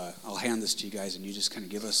 so I'll hand this to you guys, and you just kind of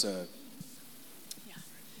give us a...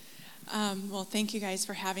 Well, thank you guys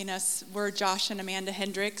for having us. We're Josh and Amanda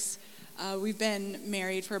Hendricks. We've been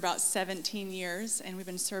married for about 17 years, and we've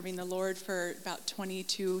been serving the Lord for about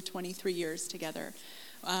 22, 23 years together.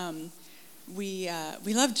 We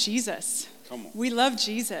love Jesus. Come on. We love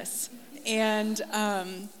Jesus. And,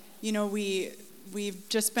 we've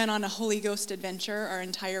just been on a Holy Ghost adventure our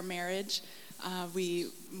entire marriage.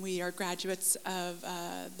 We are graduates of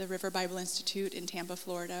the River Bible Institute in Tampa,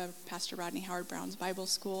 Florida, Pastor Rodney Howard Brown's Bible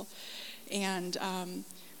School. And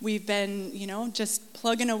we've been, just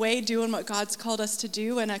plugging away, doing what God's called us to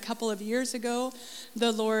do. And a couple of years ago,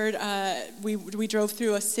 the Lord, we drove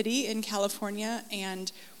through a city in California,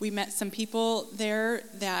 and we met some people there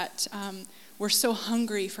that were so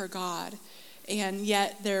hungry for God. And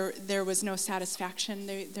yet there was no satisfaction.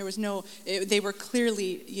 They were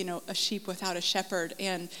clearly, a sheep without a shepherd.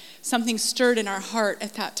 And something stirred in our heart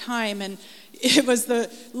at that time. And it was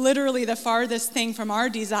literally the farthest thing from our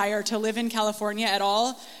desire to live in California at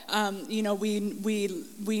all.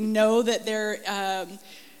 We know that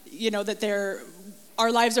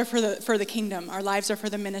our lives are for the kingdom. Our lives are for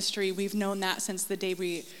the ministry. We've known that since the day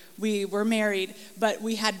we were married, but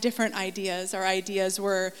we had different ideas. Our ideas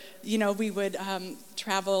were, we would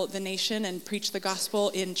travel the nation and preach the gospel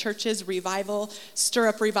in churches, stir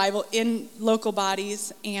up revival in local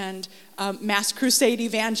bodies, and mass crusade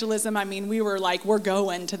evangelism. I mean, we were like, we're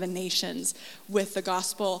going to the nations with the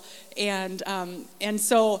gospel. And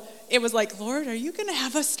so it was like, Lord, are you going to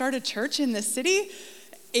have us start a church in this city?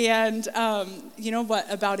 And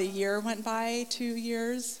about a year went by, 2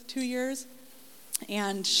 years.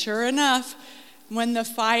 And sure enough, when the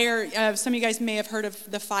fire, some of you guys may have heard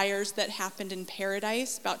of the fires that happened in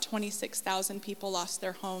Paradise. About 26,000 people lost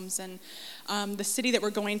their homes. And the city that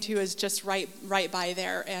we're going to is just right by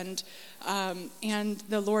there. And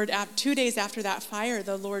the Lord, 2 days after that fire,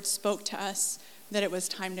 the Lord spoke to us that it was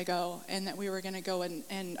time to go, and that we were going to go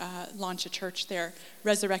and launch a church there,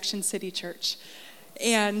 Resurrection City Church.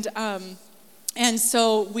 And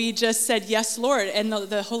so we just said, yes, Lord. And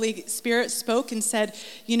the Holy Spirit spoke and said,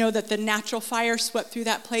 that the natural fire swept through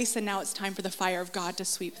that place, and now it's time for the fire of God to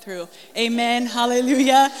sweep through. Amen.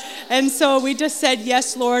 Hallelujah. And so we just said,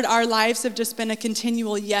 yes, Lord. Our lives have just been a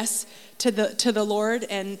continual yes to the Lord,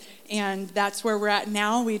 and that's where we're at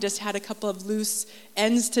now. We just had a couple of loose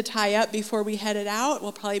ends to tie up before we headed out.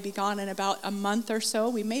 We'll probably be gone in about a month or so.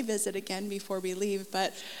 We may visit again before we leave,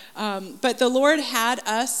 but the Lord had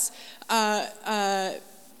us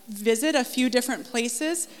visit a few different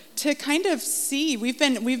places to kind of see. We've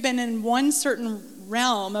been in one certain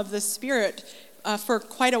realm of the Spirit for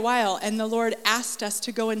quite a while, and the Lord asked us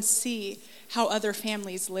to go and see how other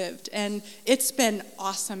families lived. And it's been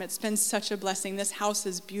awesome. It's been such a blessing. This house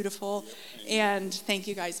is beautiful. And thank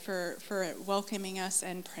you guys for welcoming us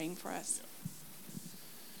and praying for us.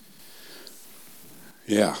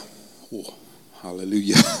 Yeah. Ooh,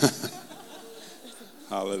 hallelujah.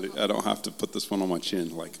 Hallelujah. I don't have to put this one on my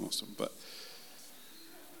chin like most of them, but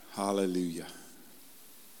hallelujah.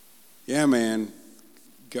 Yeah, man.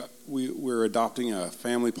 We're adopting a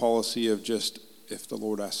family policy of just, if the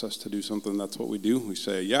Lord asks us to do something, that's what we do. We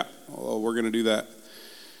say, yeah, well, we're going to do that.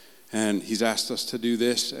 And he's asked us to do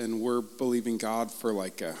this, and we're believing God for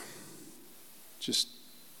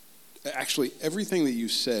actually everything that you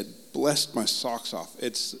said blessed my socks off.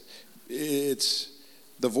 It's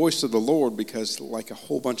the voice of the Lord, because a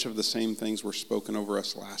whole bunch of the same things were spoken over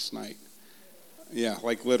us last night. Yeah,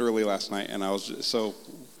 literally last night. And I was so,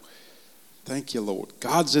 thank you, Lord.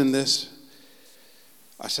 God's in this.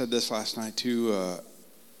 I said this last night too.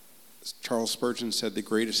 Charles Spurgeon said the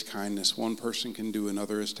greatest kindness one person can do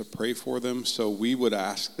another is to pray for them. So we would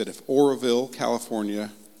ask that if Oroville,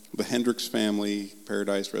 California, the Hendricks family,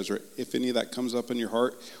 Paradise, Resurrection, if any of that comes up in your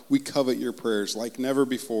heart, we covet your prayers like never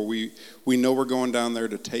before. We know we're going down there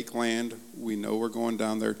to take land. We know we're going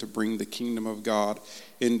down there to bring the kingdom of God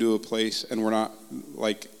into a place, and we're not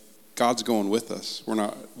God's going with us. We're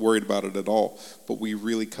not worried about it at all, but we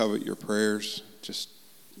really covet your prayers. Just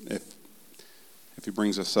if he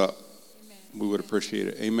brings us up, amen, we would appreciate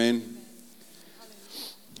it. Amen. Amen.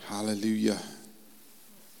 Hallelujah.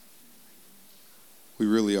 We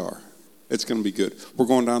really are. It's going to be good. We're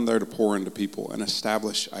going down there to pour into people and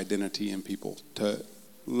establish identity in people, to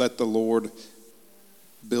let the Lord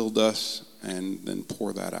build us and then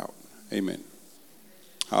pour that out. Amen.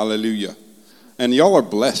 Hallelujah. And y'all are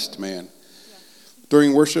blessed, man.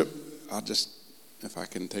 During worship, if I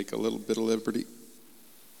can take a little bit of liberty.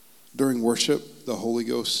 During worship, the Holy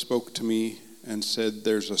Ghost spoke to me and said,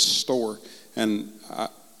 there's a store.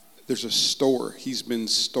 There's a store. He's been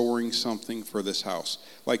storing something for this house.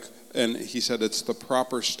 And he said it's the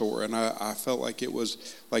proper store. And I felt like it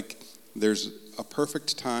was like there's a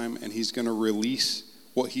perfect time and he's going to release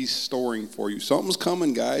what he's storing for you. Something's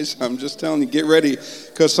coming, guys. I'm just telling you, get ready,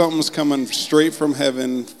 because something's coming straight from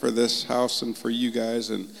heaven for this house and for you guys.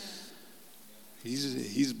 And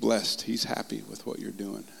he's blessed. He's happy with what you're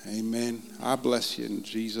doing. Amen. I bless you in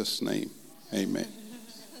Jesus' name. Amen.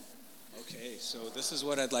 Okay, so this is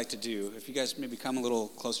what I'd like to do. If you guys maybe come a little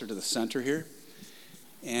closer to the center here,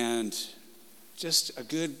 and just a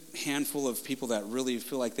good handful of people that really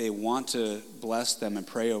feel like they want to bless them and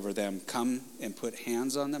pray over them, come and put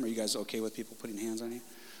hands on them. Are you guys okay with people putting hands on you?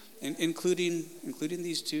 And including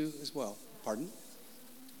these two as well. Pardon?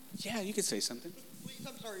 Yeah, you could say something. Please,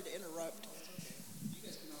 I'm sorry to interrupt.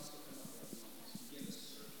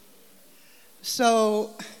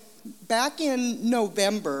 So, back in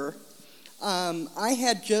November, I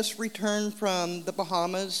had just returned from the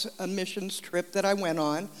Bahamas, a missions trip that I went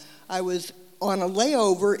on. I was on a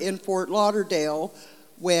layover in Fort Lauderdale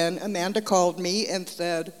when Amanda called me and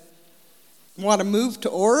said, "Want to move to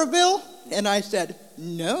Oroville?" And I said,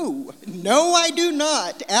 no, I do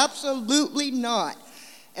not. Absolutely not.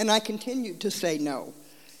 And I continued to say no.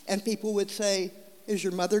 And people would say, "Is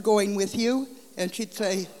your mother going with you?" And she'd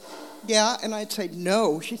say, "Yeah." And I'd say,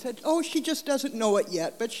 "No." She said, "Oh, she just doesn't know it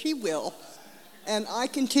yet, but she will." And I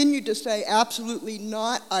continued to say, "Absolutely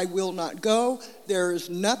not. I will not go. There is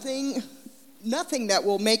nothing that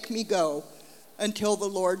will make me go," until the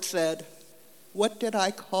Lord said, "What did I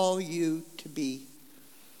call you to be?"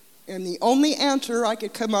 And the only answer I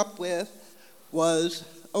could come up with was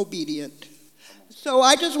obedient. So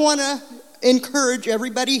I just want to encourage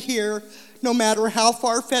everybody here, no matter how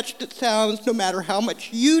far-fetched it sounds, no matter how much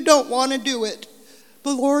you don't want to do it,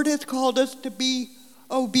 the Lord has called us to be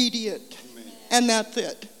obedient. Amen. And that's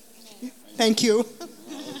it. Amen. Thank you.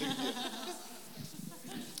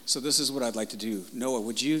 So this is what I'd like to do. Noah,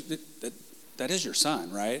 would you, that is your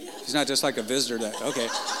son, right? He's not just like a visitor okay.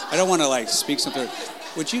 I don't want to speak something.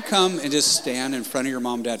 Would you come and just stand in front of your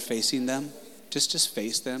mom and dad facing them? Just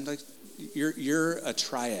face them. You're a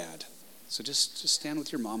triad. So just stand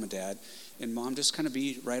with your mom and dad. And mom, just kind of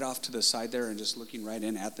be right off to the side there and just looking right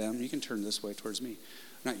in at them. You can turn this way towards me.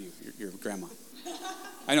 Not you, your grandma.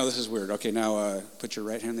 I know this is weird. Okay, now put your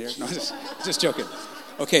right hand there. No, just joking.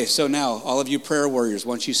 Okay, so now, all of you prayer warriors,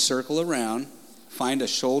 once you circle around, find a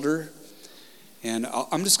shoulder, and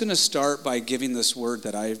I'm just going to start by giving this word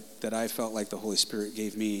that I felt like the Holy Spirit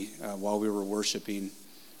gave me while we were worshiping.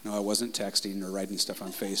 No, I wasn't texting or writing stuff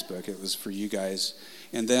on Facebook. It was for you guys.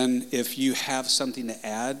 And then if you have something to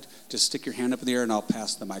add, just stick your hand up in the air, and I'll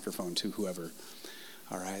pass the microphone to whoever.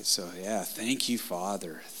 All right, so yeah, thank you,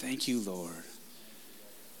 Father. Thank you, Lord.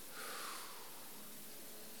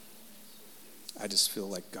 I just feel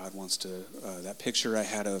like God wants to, that picture I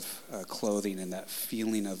had of clothing and that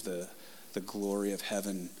feeling of the glory of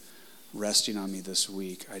heaven resting on me this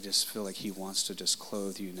week, I just feel like he wants to just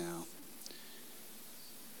clothe you now.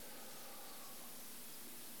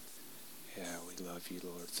 Yeah, we love you,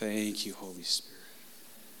 Lord. Thank you, Holy Spirit.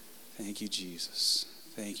 Thank you, Jesus.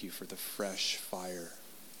 Thank you for the fresh fire.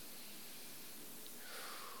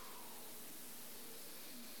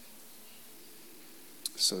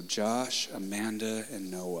 So Josh, Amanda,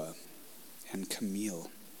 and Noah, and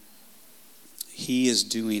Camille, he is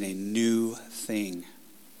doing a new thing.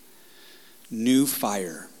 New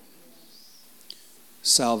fire.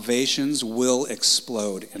 Salvations will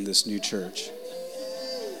explode in this new church.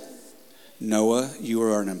 Noah, you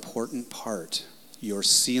are an important part. Your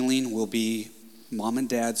ceiling will be, mom and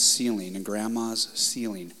dad's ceiling and grandma's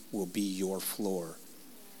ceiling will be your floor.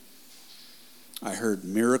 I heard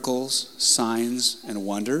miracles, signs, and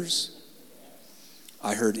wonders.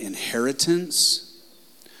 I heard inheritance.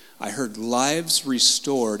 I heard lives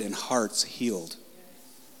restored and hearts healed.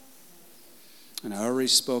 And I already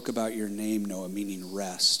spoke about your name, Noah, meaning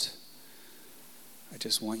rest. I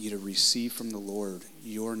just want you to receive from the Lord.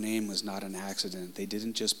 Your name was not an accident. They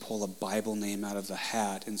didn't just pull a Bible name out of the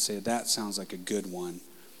hat and say, that sounds like a good one.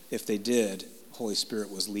 If they did, Holy Spirit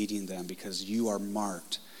was leading them because you are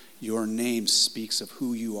marked. Your name speaks of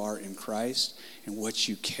who you are in Christ and what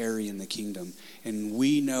you carry in the kingdom. And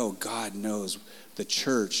we know, God knows, the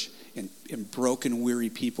church and broken, weary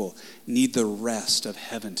people need the rest of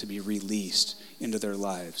heaven to be released into their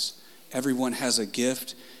lives. Everyone has a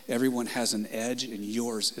gift, everyone has an edge, and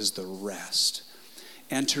yours is the rest.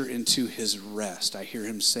 Enter into his rest. I hear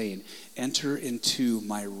him saying, enter into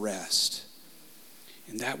my rest.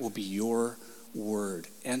 And that will be your word.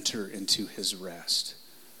 Enter into his rest.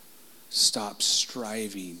 Stop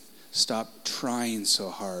striving. Stop trying so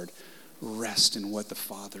hard. Rest in what the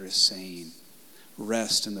Father is saying.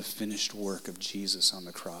 Rest in the finished work of Jesus on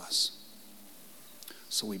the cross.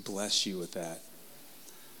 So we bless you with that.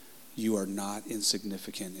 You are not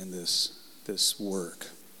insignificant in this work.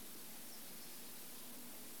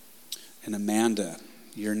 And Amanda,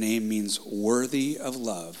 your name means worthy of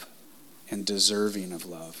love and deserving of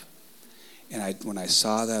love. And when I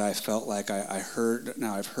saw that, I felt like I've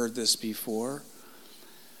heard this before,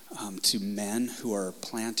 to men who are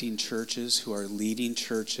planting churches, who are leading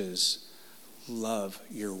churches, love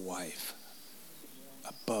your wife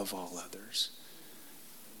above all others.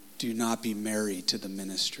 Do not be married to the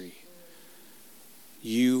ministry.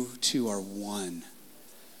 You two are one.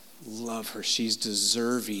 Love her. She's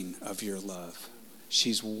deserving of your love.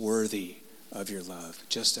 She's worthy of your love.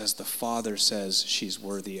 Just as the Father says she's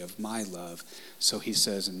worthy of my love, so he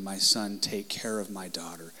says, and my son, take care of my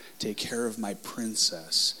daughter. Take care of my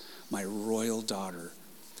princess, my royal daughter,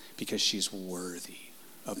 because she's worthy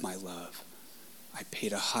of my love. I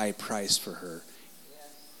paid a high price for her.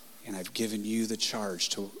 And I've given you the charge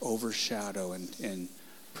to overshadow and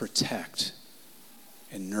protect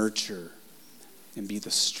and nurture and be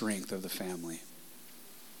the strength of the family.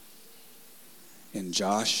 And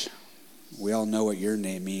Josh, we all know what your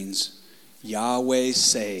name means. Yahweh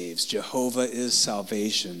saves. Jehovah is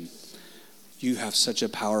salvation. You have such a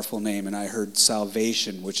powerful name. And I heard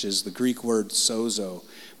salvation, which is the Greek word sozo,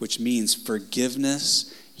 which means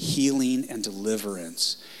forgiveness, healing, and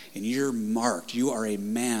deliverance. And you're marked. You are a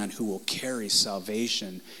man who will carry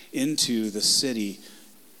salvation into the city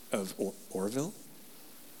of Orville?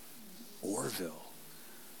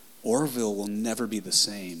 Orville will never be the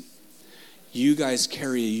same. You guys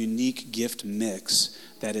carry a unique gift mix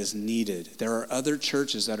that is needed. There are other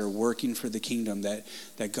churches that are working for the kingdom that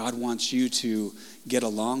God wants you to get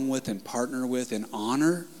along with and partner with and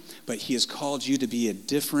honor, but he has called you to be a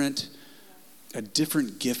different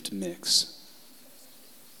gift mix.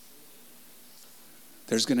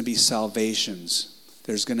 There's going to be salvations.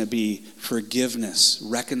 There's going to be forgiveness,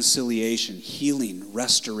 reconciliation, healing,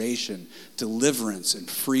 restoration, deliverance, and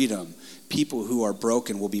freedom. People who are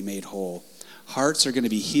broken will be made whole. Hearts are going to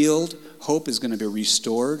be healed. Hope is going to be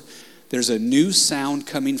restored. There's a new sound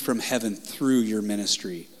coming from heaven through your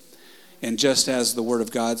ministry. And just as the word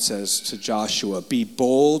of God says to Joshua, be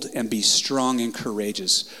bold and be strong and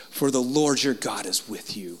courageous, for the Lord your God is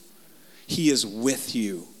with you. He is with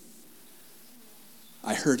you.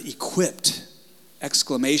 I heard equipped,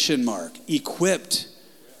 exclamation mark, equipped.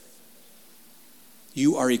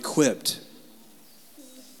 You are equipped.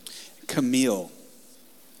 Camille,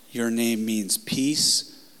 your name means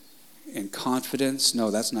peace and confidence.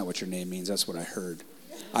 No, that's not what your name means. That's what I heard.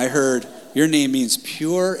 I heard your name means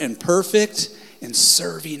pure and perfect and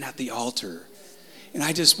serving at the altar. And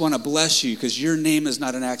I just want to bless you because your name is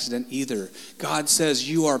not an accident either. God says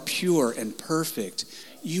you are pure and perfect.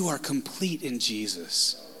 You are complete in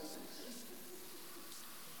Jesus.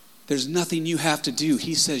 There's nothing you have to do.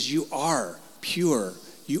 He says you are pure.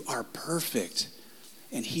 You are perfect.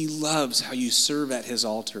 And he loves how you serve at his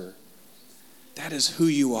altar. That is who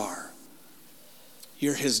you are.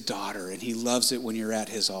 You're his daughter, and he loves it when you're at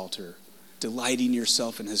his altar, delighting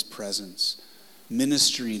yourself in his presence,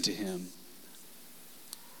 ministering to him,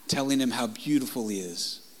 telling him how beautiful he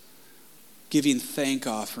is, giving thank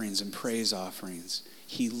offerings and praise offerings.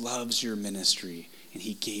 He loves your ministry, and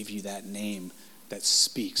he gave you that name that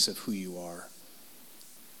speaks of who you are.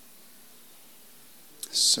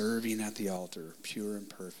 Serving at the altar, pure and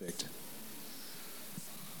perfect.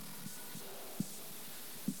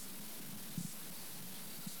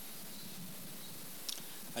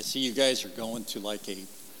 I see you guys are going to like a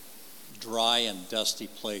dry and dusty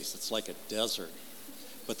place. It's like a desert.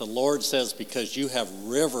 But the Lord says, because you have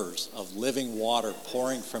rivers of living water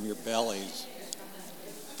pouring from your bellies,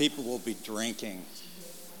 people will be drinking.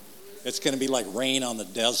 It's going to be like rain on the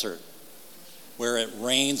desert, where it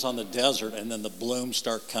rains on the desert and then the blooms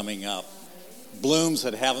start coming up. Blooms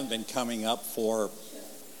that haven't been coming up for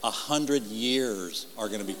 100 years are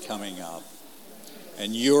going to be coming up.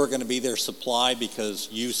 And you're going to be their supply because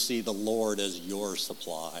you see the Lord as your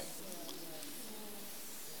supply.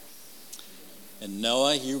 And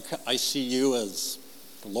Noah, I see you as,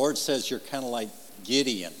 the Lord says you're kind of like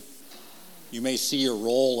Gideon. You may see your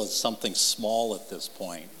role as something small at this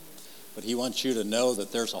point, but he wants you to know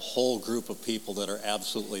that there's a whole group of people that are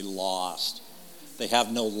absolutely lost. They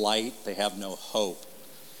have no light, they have no hope.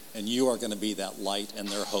 And you are going to be that light and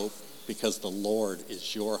their hope, because the Lord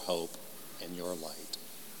is your hope and your light.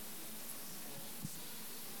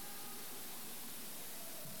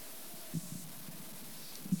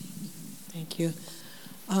 Thank you.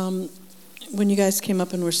 When you guys came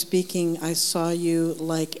up and were speaking, I saw you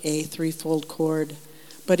like a threefold cord,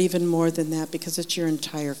 but even more than that, because it's your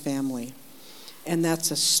entire family. And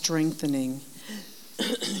that's a strengthening.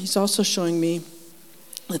 He's also showing me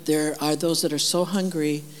that there are those that are so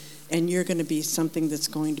hungry, and you're going to be something that's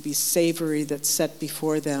going to be savory that's set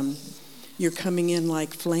before them. You're coming in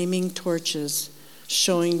like flaming torches,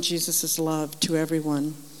 showing Jesus' love to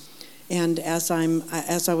everyone. And as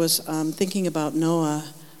I was thinking about Noah,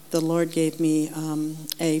 the Lord gave me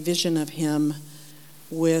a vision of him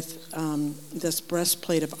with this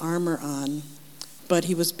breastplate of armor on, but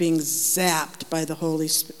he was being zapped by the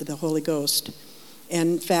Holy Ghost. And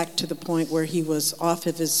in fact, to the point where he was off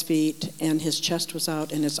of his feet and his chest was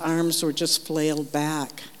out and his arms were just flailed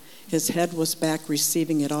back. His head was back,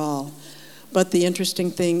 receiving it all. But the interesting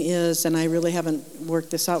thing is, and I really haven't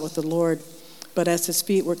worked this out with the Lord, but as his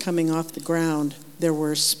feet were coming off the ground, there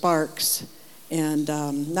were sparks and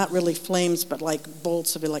not really flames, but like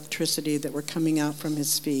bolts of electricity that were coming out from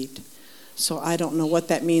his feet. So I don't know what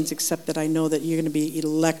that means, except that I know that you're going to be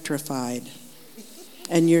electrified.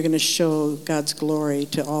 And you're going to show God's glory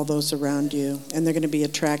to all those around you. And they're going to be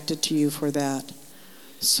attracted to you for that.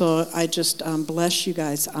 So I just bless you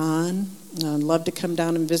guys on. I'd love to come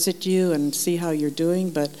down and visit you and see how you're doing.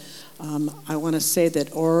 But I want to say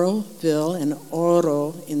that Oroville, and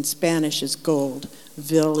oro in Spanish is gold.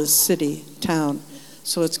 Ville is city, town.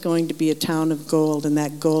 So it's going to be a town of gold. And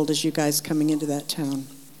that gold is you guys coming into that town.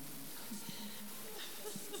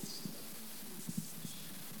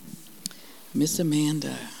 Miss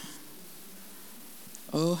Amanda,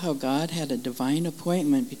 oh, how God had a divine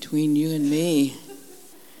appointment between you and me.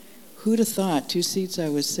 Who'd have thought 2 seats I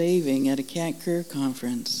was saving at a Cat Career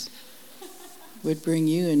Conference would bring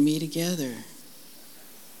you and me together?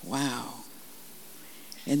 Wow.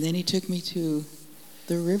 And then he took me to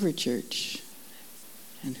the River Church.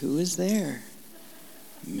 And who was there?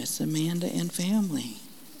 Miss Amanda and family.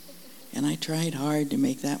 And I tried hard to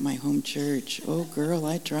make that my home church. Oh, girl,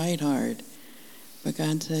 I tried hard. But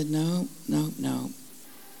God said, no,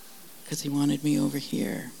 because he wanted me over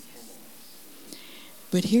here.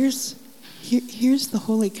 But here's the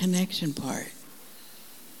holy connection part.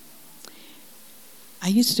 I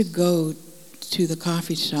used to go to the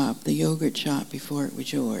coffee shop, the yogurt shop, before it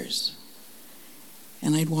was yours.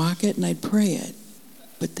 And I'd walk it and I'd pray it.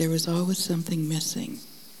 But there was always something missing.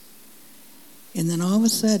 And then all of a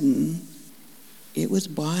sudden, it was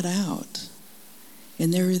bought out.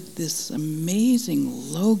 And there was this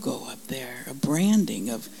amazing logo up there, a branding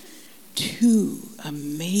of 2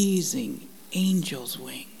 amazing angels'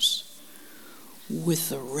 wings with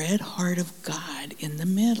the red heart of God in the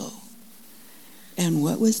middle. And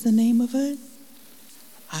what was the name of it?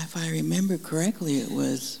 If I remember correctly, it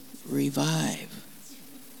was Revive.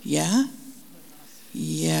 Yeah?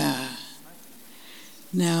 Yeah.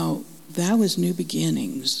 Now, that was new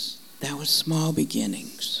beginnings. That was small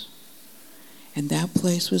beginnings. And that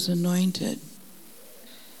place was anointed.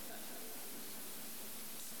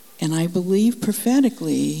 And I believe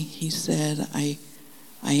prophetically, he said, I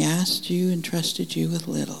asked you and trusted you with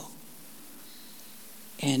little.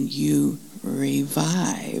 And you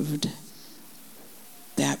revived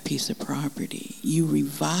that piece of property. You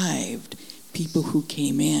revived people who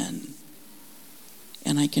came in.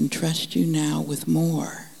 And I can trust you now with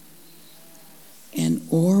more. And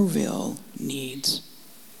Oroville needs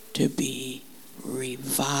to be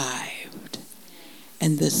revived.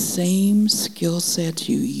 And the same skill sets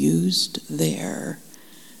you used there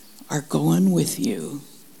are going with you,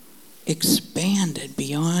 expanded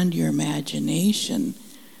beyond your imagination,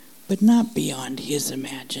 but not beyond his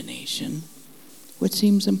imagination. What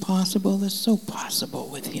seems impossible is so possible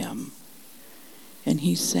with him. And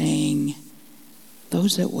he's saying,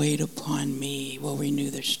 those that wait upon me will renew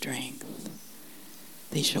their strength.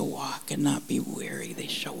 They shall walk and not be weary. They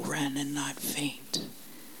shall run and not faint.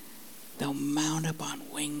 They'll mount up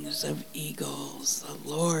on wings of eagles, the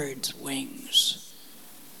Lord's wings.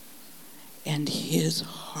 And his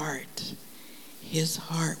heart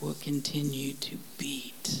will continue to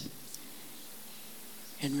beat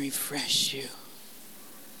and refresh you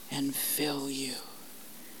and fill you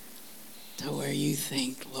to where you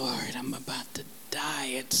think, Lord, I'm about to die.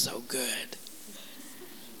 It's so good.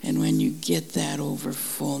 And when you get that over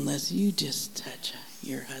fullness, you just touch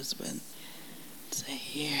your husband. Say,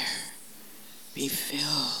 here, be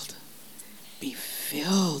filled. Be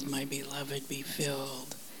filled, my beloved, be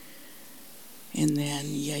filled. And then,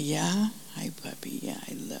 yeah, hi puppy, yeah,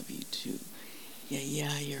 I love you too.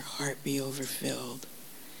 Yeah, your heart be overfilled.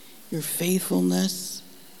 Your faithfulness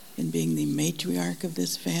in being the matriarch of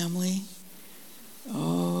this family.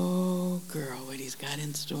 Oh, girl, what he's got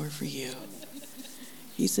in store for you.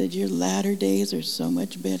 He said, your latter days are so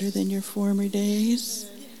much better than your former days.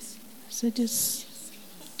 I said,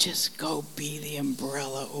 just go be the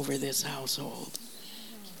umbrella over this household.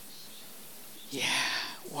 Yeah,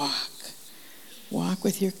 walk. Walk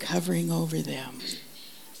with your covering over them.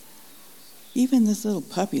 Even this little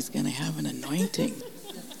puppy's going to have an anointing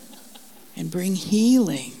and bring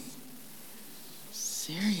healing.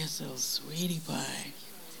 Serious little sweetie pie.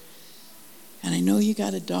 And I know you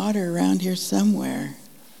got a daughter around here somewhere.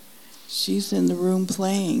 She's in the room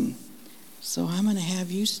playing. So I'm going to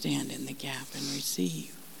have you stand in the gap and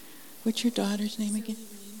receive. What's your daughter's name again?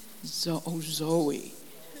 Zoe.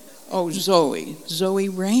 Zoe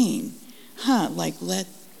Rain. Like let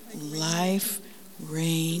life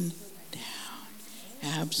rain down.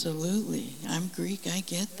 Absolutely. I'm Greek, I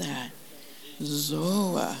get that.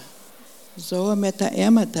 Zoa meta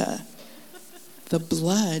emata. The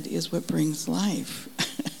blood is what brings life.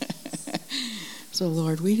 So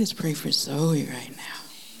Lord, we just pray for Zoe right now.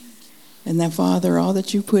 And that, Father, all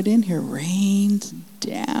that you put in here rains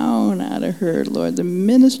down out of her, Lord. The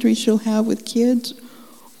ministry she'll have with kids,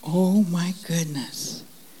 oh my goodness.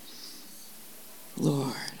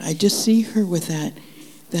 Lord, I just see her with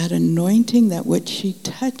that anointing, that what she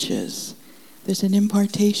touches, there's an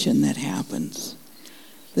impartation that happens.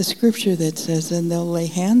 The scripture that says, and they'll lay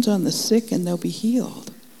hands on the sick and they'll be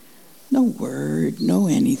healed. No word, no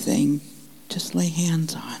anything, just lay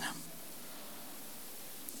hands on them.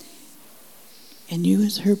 And you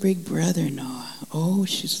as her big brother, Noah, oh,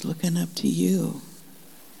 she's looking up to you.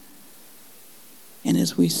 And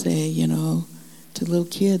as we say, to little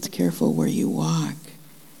kids, careful where you walk.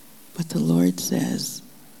 But the Lord says,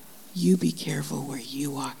 you be careful where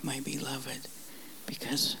you walk, my beloved,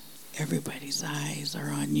 because everybody's eyes are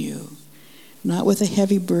on you. Not with a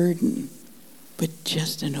heavy burden, but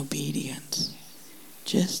just in obedience.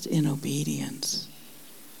 Just in obedience.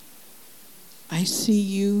 I see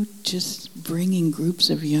you just bringing groups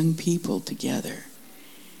of young people together.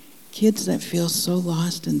 Kids that feel so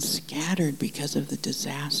lost and scattered because of the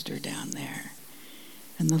disaster down there.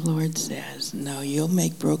 And the Lord says, no, you'll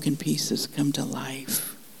make broken pieces come to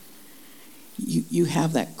life. You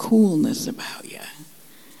have that coolness about you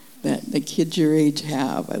that the kids your age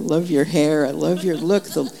have. I love your hair. I love your look.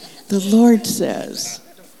 The Lord says,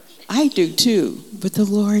 I do too, but the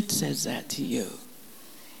Lord says that to you.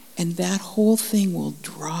 And that whole thing will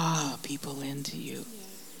draw people into you.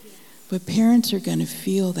 But parents are going to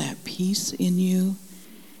feel that peace in you.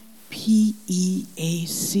 P-E-A-C-E,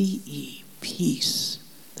 peace.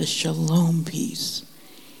 The shalom peace.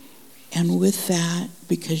 And with that,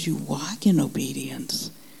 because you walk in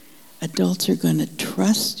obedience, adults are going to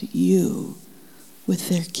trust you with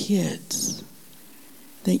their kids.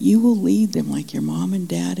 That you will lead them like your mom and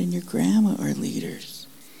dad and your grandma are leaders.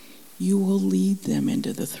 You will lead them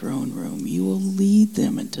into the throne room. You will lead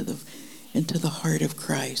them into the heart of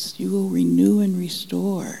Christ. You will renew and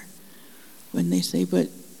restore. When they say, but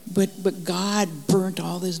God burnt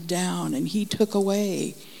all this down and he took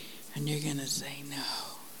away. And you're going to say, no,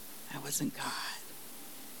 that wasn't God.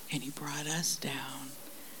 And he brought us down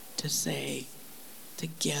to say,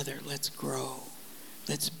 together, let's grow.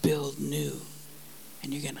 Let's build new.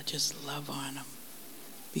 And you're going to just love on them.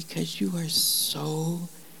 Because you are so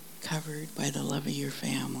covered by the love of your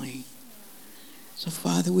family. So,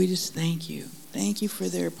 Father, we just thank you. Thank you for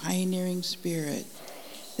their pioneering spirit.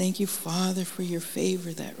 Thank you, Father, for your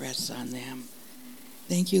favor that rests on them.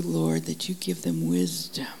 Thank you, Lord, that you give them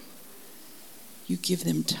wisdom. You give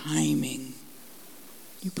them timing.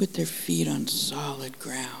 You put their feet on solid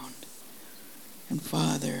ground. And,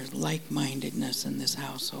 Father, like-mindedness in this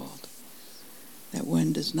household. That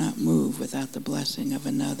one does not move without the blessing of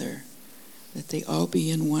another. That they all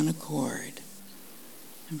be in one accord.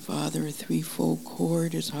 And Father, a threefold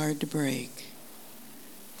cord is hard to break.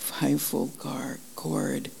 Fivefold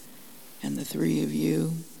cord, and the three of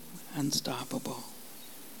you, unstoppable.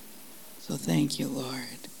 So thank you,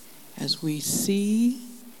 Lord, as we see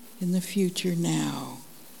in the future now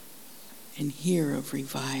and hear of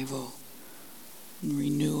revival and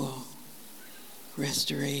renewal,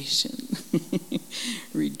 restoration,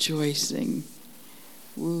 rejoicing,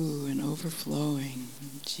 and overflowing.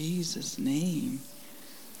 In Jesus' name.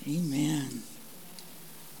 Amen.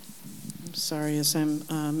 I'm sorry, as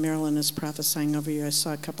Marilyn is prophesying over you, I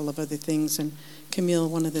saw a couple of other things. And Camille,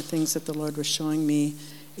 one of the things that the Lord was showing me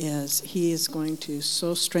is he is going to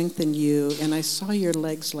so strengthen you. And I saw your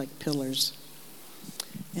legs like pillars.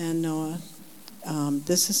 And Noah,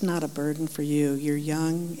 this is not a burden for you. You're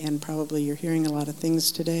young and probably you're hearing a lot of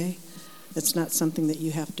things today. It's not something that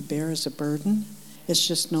you have to bear as a burden. It's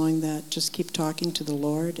just knowing that just keep talking to the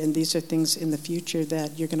Lord. And these are things in the future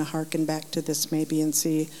that you're going to hearken back to this maybe and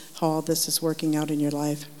see how all this is working out in your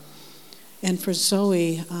life. And for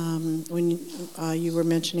Zoe, when you were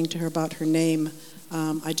mentioning to her about her name,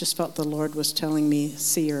 I just felt the Lord was telling me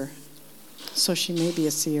seer. So she may be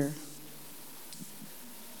a seer.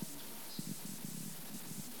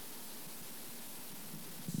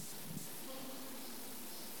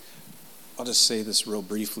 I'll just say this real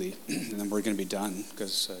briefly, and then we're going to be done,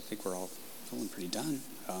 because I think we're all feeling pretty done.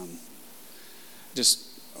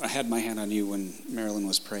 I had my hand on you when Marilyn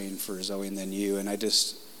was praying for Zoe and then you, and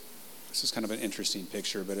this is kind of an interesting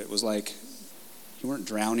picture, but it was like you weren't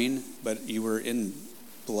drowning, but you were in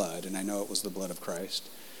blood, and I know it was the blood of Christ,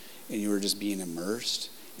 and you were just being immersed,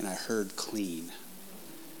 and I heard clean.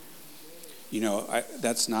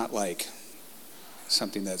 That's not like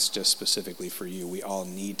something that's just specifically for you. We all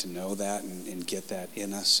need to know that and get that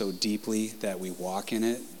in us so deeply that we walk in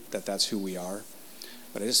it, that's who we are.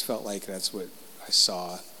 But I just felt like that's what I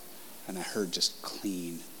saw, and I heard just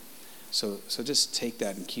clean. So just take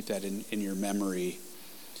that and keep that in your memory,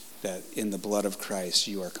 that in the blood of Christ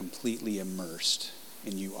you are completely immersed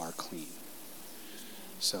and you are clean.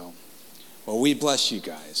 So, well, we bless you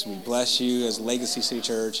guys. We bless you as Legacy City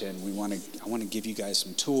Church, and I want to give you guys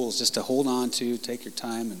some tools just to hold on to, take your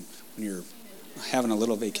time, and when you're having a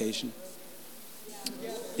little vacation.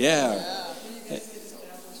 Yeah.